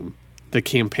 the game, the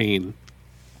campaign,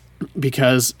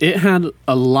 because it had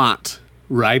a lot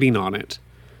riding on it.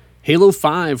 Halo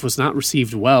 5 was not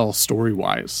received well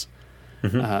story-wise.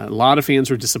 A lot of fans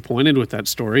were disappointed with that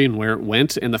story and where it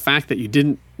went, and the fact that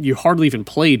you hardly even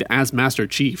played as Master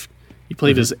Chief. You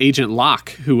played as Agent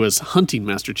Locke, who was hunting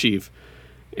Master Chief,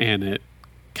 and it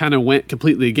kind of went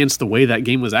completely against the way that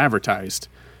game was advertised.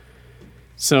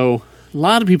 So a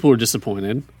lot of people were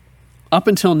disappointed. Up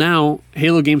until now,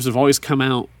 Halo games have always come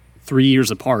out 3 years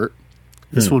apart.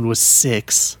 This one was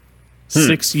 6.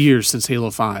 6 years since Halo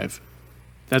 5.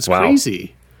 That's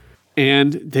crazy.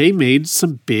 And they made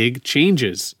some big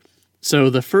changes. So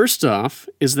the first off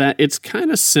is that it's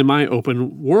kind of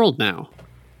semi-open world now.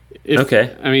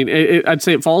 Okay. I mean, I'd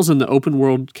say it falls in the open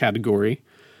world category.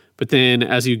 But then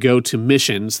as you go to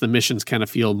missions, the missions kind of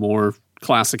feel more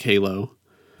classic Halo.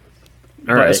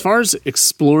 All right. As far as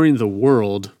exploring the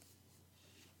world,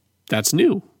 that's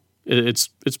new. It's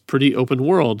pretty open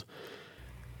world.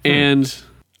 And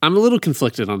I'm a little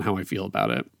conflicted on how I feel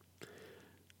about it.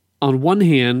 On one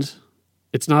hand,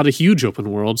 it's not a huge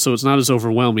open world, so it's not as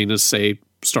overwhelming as, say,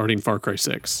 starting Far Cry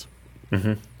 6.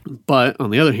 But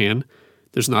on the other hand,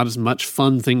 there's not as much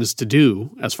fun things to do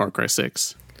as Far Cry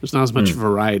 6. There's not as much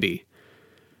variety.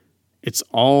 It's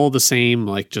all the same,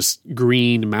 like just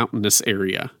green mountainous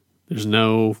area. There's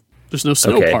no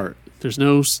snow part. There's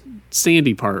no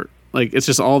sandy part. Like it's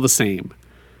just all the same.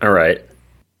 All right.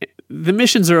 The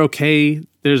missions are okay.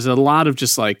 There's a lot of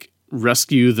just like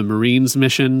rescue the Marines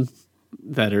mission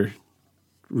that are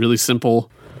really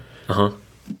simple.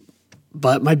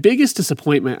 But my biggest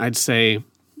disappointment, I'd say,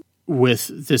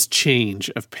 with this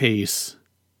change of pace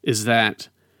is that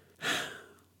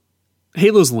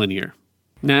Halo's linear.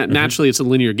 Naturally, it's a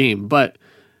linear game, but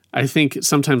I think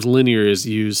sometimes linear is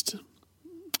used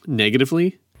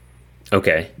negatively.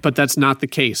 Okay. But that's not the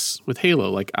case with Halo.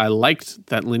 Like, I liked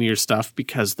that linear stuff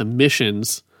because the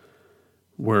missions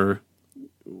were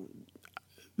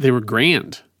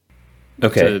grand.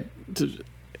 Okay.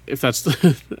 If that's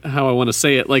how I want to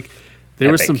say it. Like, there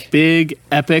were some big,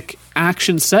 epic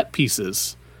action set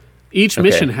pieces. Each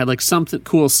mission had, like, something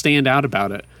cool stand out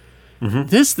about it.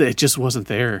 It just wasn't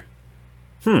there.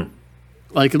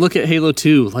 Like, look at Halo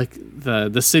 2. Like,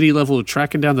 the city level,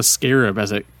 tracking down the Scarab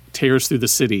as it tears through the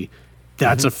city.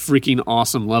 That's a freaking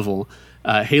awesome level.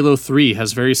 Halo 3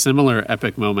 has very similar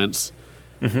epic moments.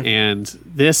 And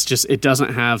this it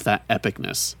doesn't have that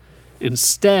epicness.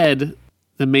 Instead,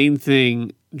 the main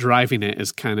thing driving it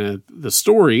is kind of the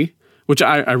story, which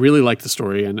I really like the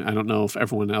story, and I don't know if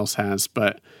everyone else has,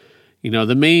 but,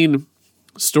 the main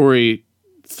story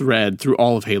thread through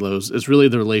all of Halos is really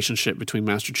the relationship between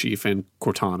Master Chief and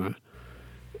Cortana.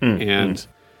 And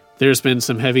there's been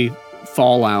some heavy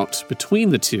fallout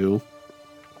between the two,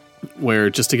 where,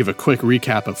 just to give a quick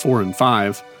recap of 4 and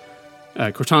 5,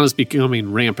 Cortana's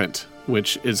becoming rampant,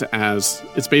 which is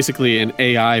it's basically an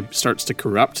AI starts to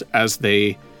corrupt as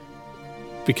they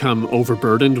become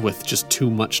overburdened with just too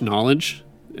much knowledge,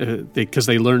 because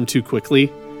they learn too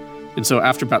quickly. And so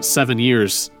after about 7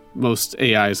 years, most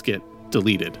AIs get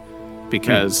deleted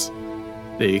because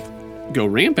they go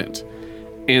rampant.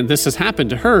 And this has happened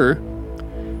to her,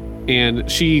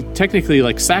 and she technically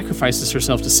like sacrifices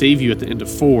herself to save you at the end of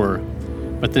 4,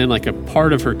 but then like a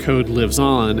part of her code lives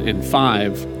on in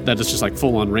 5 that is just like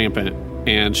full on rampant,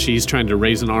 and she's trying to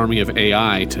raise an army of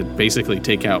AI to basically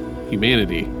take out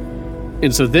humanity.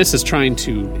 And so this is trying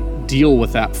to deal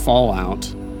with that fallout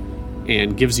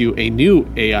and gives you a new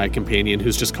AI companion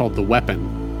who's just called the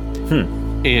Weapon.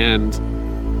 And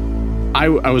I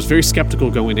was very skeptical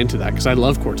going into that because I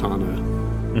love Cortana.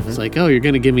 It's like, oh, you're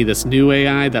going to give me this new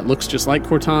AI that looks just like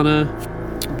Cortana,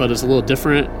 but is a little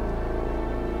different.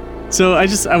 So I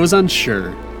was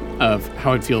unsure of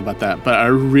how I'd feel about that. But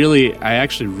I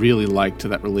actually really liked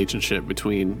that relationship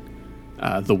between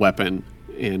the Weapon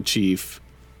and Chief.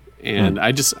 And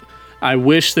I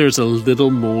wish there's a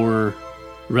little more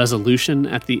resolution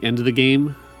at the end of the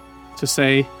game to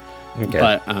say. Okay.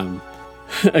 But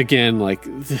again, like,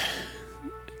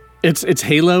 it's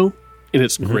Halo and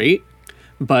it's great.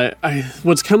 But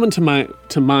what's coming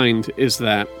to mind is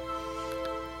that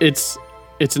it's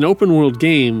an open world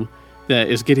game that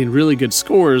is getting really good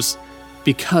scores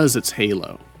because it's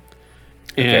Halo.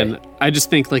 And I just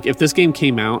think, like, if this game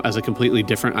came out as a completely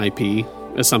different IP,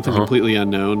 as something completely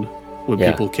unknown, would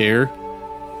people care?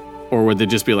 Or would they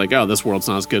just be like, oh, this world's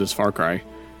not as good as Far Cry?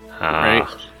 Right?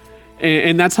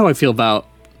 And that's how I feel about,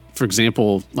 for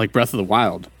example, like Breath of the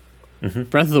Wild.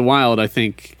 Breath of the Wild, I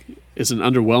think, is an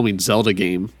underwhelming Zelda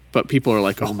game, but people are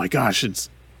like, oh my gosh,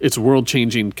 it's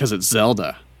world-changing because it's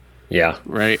Zelda. Yeah.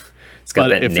 Right? It's got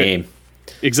that name.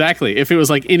 Exactly. If it was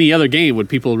like any other game, would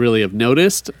people really have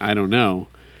noticed? I don't know.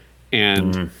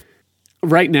 And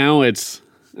right now,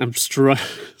 I'm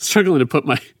struggling to put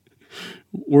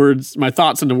my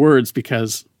thoughts into words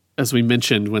because, as we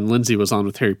mentioned when Lindsay was on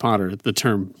with Harry Potter, the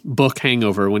term book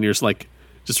hangover, when you're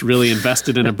just really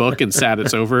invested in a book and sad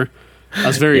it's over. I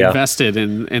was very invested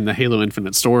in the Halo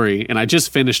Infinite story, and I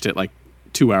just finished it like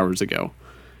 2 hours ago.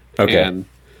 Okay. And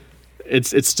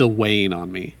it's still weighing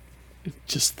on me,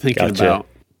 just thinking about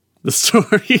the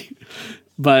story.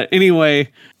 But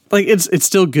anyway, like it's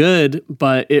still good,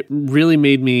 but it really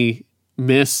made me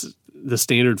miss the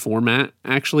standard format.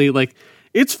 Actually, like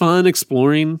it's fun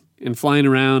exploring and flying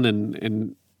around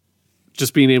and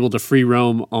just being able to free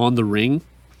roam on the ring,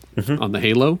 on the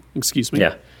Halo, excuse me.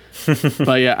 Yeah.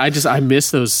 But yeah, I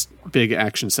miss those big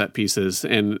action set pieces.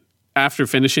 And after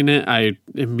finishing it, I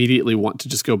immediately want to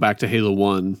just go back to Halo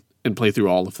 1 and play through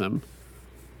all of them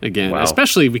again,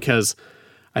 especially because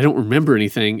I don't remember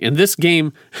anything. And this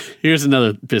game, here's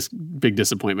another big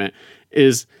disappointment,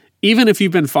 is even if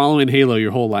you've been following Halo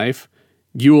your whole life,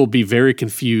 you will be very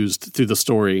confused through the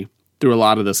story through a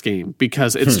lot of this game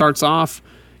because it starts off,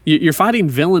 you're fighting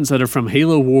villains that are from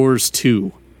Halo Wars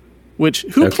 2, which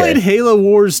who played Halo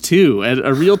Wars 2,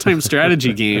 a real-time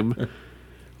strategy game?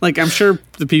 Like, I'm sure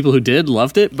the people who did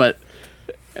loved it, but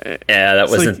that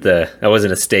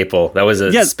wasn't a staple. That was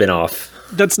a spin-off.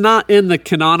 That's not in the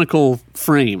canonical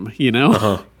frame, you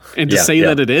know? And to say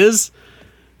that it is,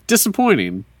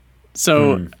 disappointing.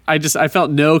 So I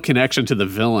felt no connection to the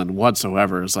villain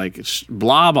whatsoever. It's like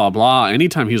blah blah blah.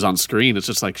 Anytime he was on screen, it's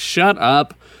just like shut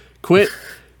up, quit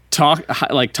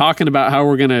talking about how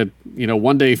we're gonna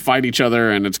one day fight each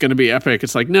other and it's gonna be epic.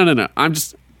 It's like no. I'm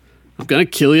gonna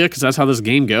kill you because that's how this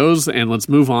game goes, and let's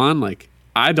move on. Like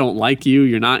I don't like you.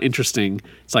 You're not interesting.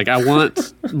 It's like I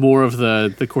want more of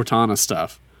the Cortana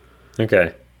stuff.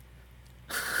 Okay.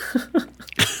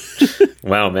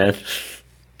 Wow, man.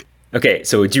 Okay,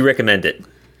 so would you recommend it?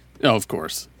 Oh, of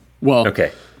course. Well,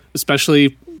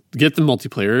 especially get the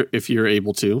multiplayer if you're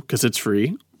able to, because it's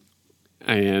free.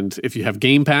 And if you have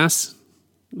Game Pass,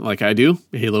 like I do,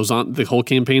 Halo's on, the whole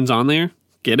campaign's on there.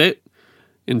 Get it,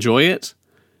 enjoy it.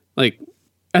 Like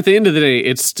at the end of the day,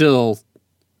 it's still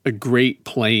a great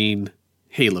playing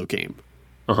Halo game,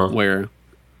 where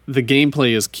the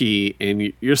gameplay is key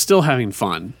and you're still having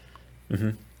fun.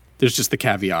 There's just the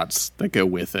caveats that go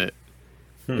with it.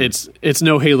 It's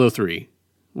no Halo 3,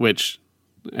 which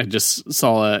I just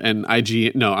saw a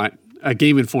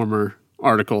Game Informer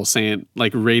article saying,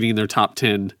 like, rating their top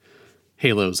 10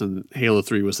 Halos, and Halo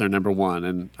 3 was their number 1,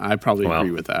 and I probably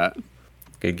agree with that.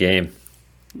 Good game.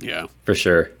 Yeah. For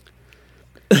sure.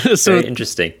 So very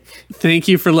interesting. Thank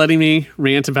you for letting me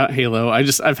rant about Halo.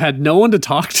 I've had no one to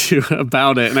talk to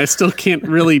about it, and I still can't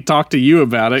really talk to you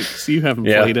about it because you haven't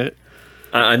played it.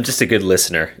 I'm just a good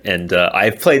listener, and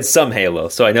I've played some Halo,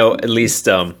 so I know at least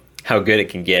how good it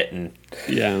can get. And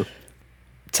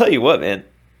tell you what, man,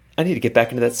 I need to get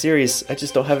back into that series. I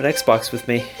just don't have an Xbox with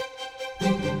me.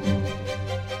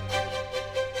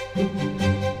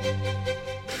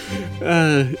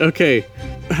 Okay,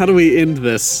 how do we end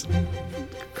this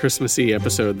Christmassy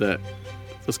episode that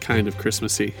was kind of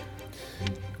Christmassy?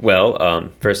 Well,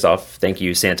 first off, thank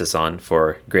you, Santa-san,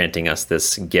 for granting us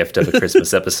this gift of a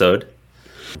Christmas episode.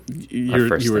 You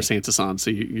were Santa-san, so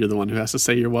you're the one who has to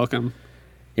say you're welcome.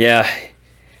 Yeah.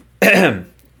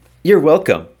 You're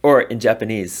welcome. Or in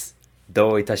Japanese, do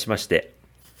itashimashite.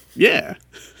 Yeah.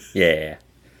 Yeah.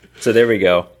 So there we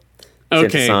go.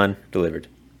 Okay. Santa-san delivered.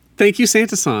 Thank you,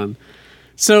 Santa-san.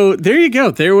 So there you go.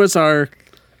 There was our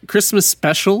Christmas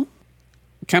special,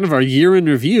 kind of our year in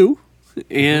review,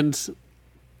 and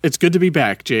it's good to be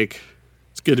back, Jake.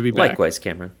 It's good to be back. Likewise,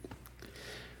 Cameron.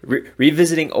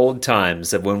 Revisiting old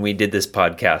times of when we did this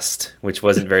podcast, which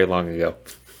wasn't very long ago.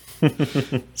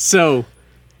 So,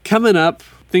 coming up,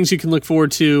 things you can look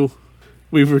forward to.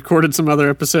 We've recorded some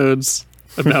other episodes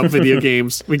about video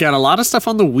games. We got a lot of stuff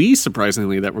on the Wii,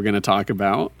 surprisingly, that we're going to talk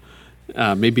about.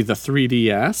 Maybe the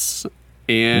 3DS.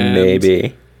 And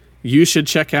maybe. You should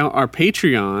check out our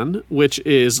Patreon, which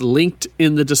is linked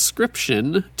in the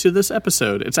description to this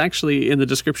episode. It's actually in the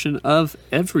description of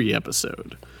every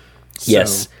episode.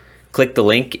 Yes. Click the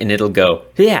link and it'll go,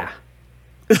 yeah.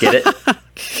 Get it?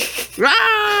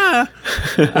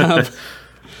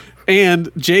 And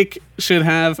Jake should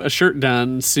have a shirt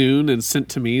done soon and sent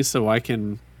to me so I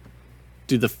can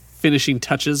do the finishing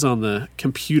touches on the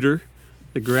computer,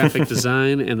 the graphic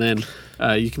design, and then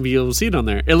you can be able to see it on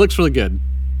there. It looks really good.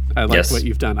 I like what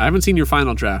you've done. I haven't seen your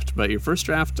final draft, but your first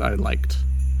draft I liked.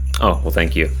 Oh, well,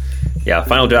 thank you. Yeah,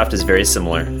 final draft is very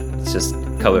similar. It's just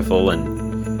colorful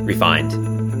and refined.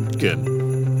 Good.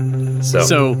 So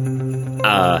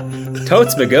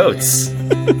totes my goats.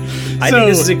 I think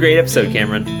this is a great episode,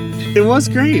 Cameron. It was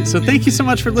great. So thank you so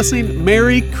much for listening.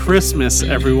 Merry Christmas,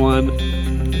 everyone.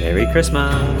 Merry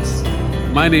Christmas.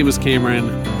 My name is Cameron.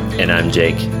 And I'm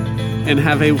Jake. And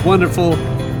have a wonderful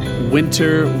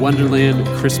winter wonderland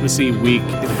Christmassy week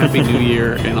and Happy New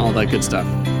Year and all that good stuff.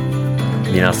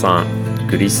 皆さん、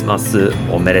クリスマス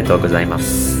おめでとうございま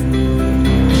す。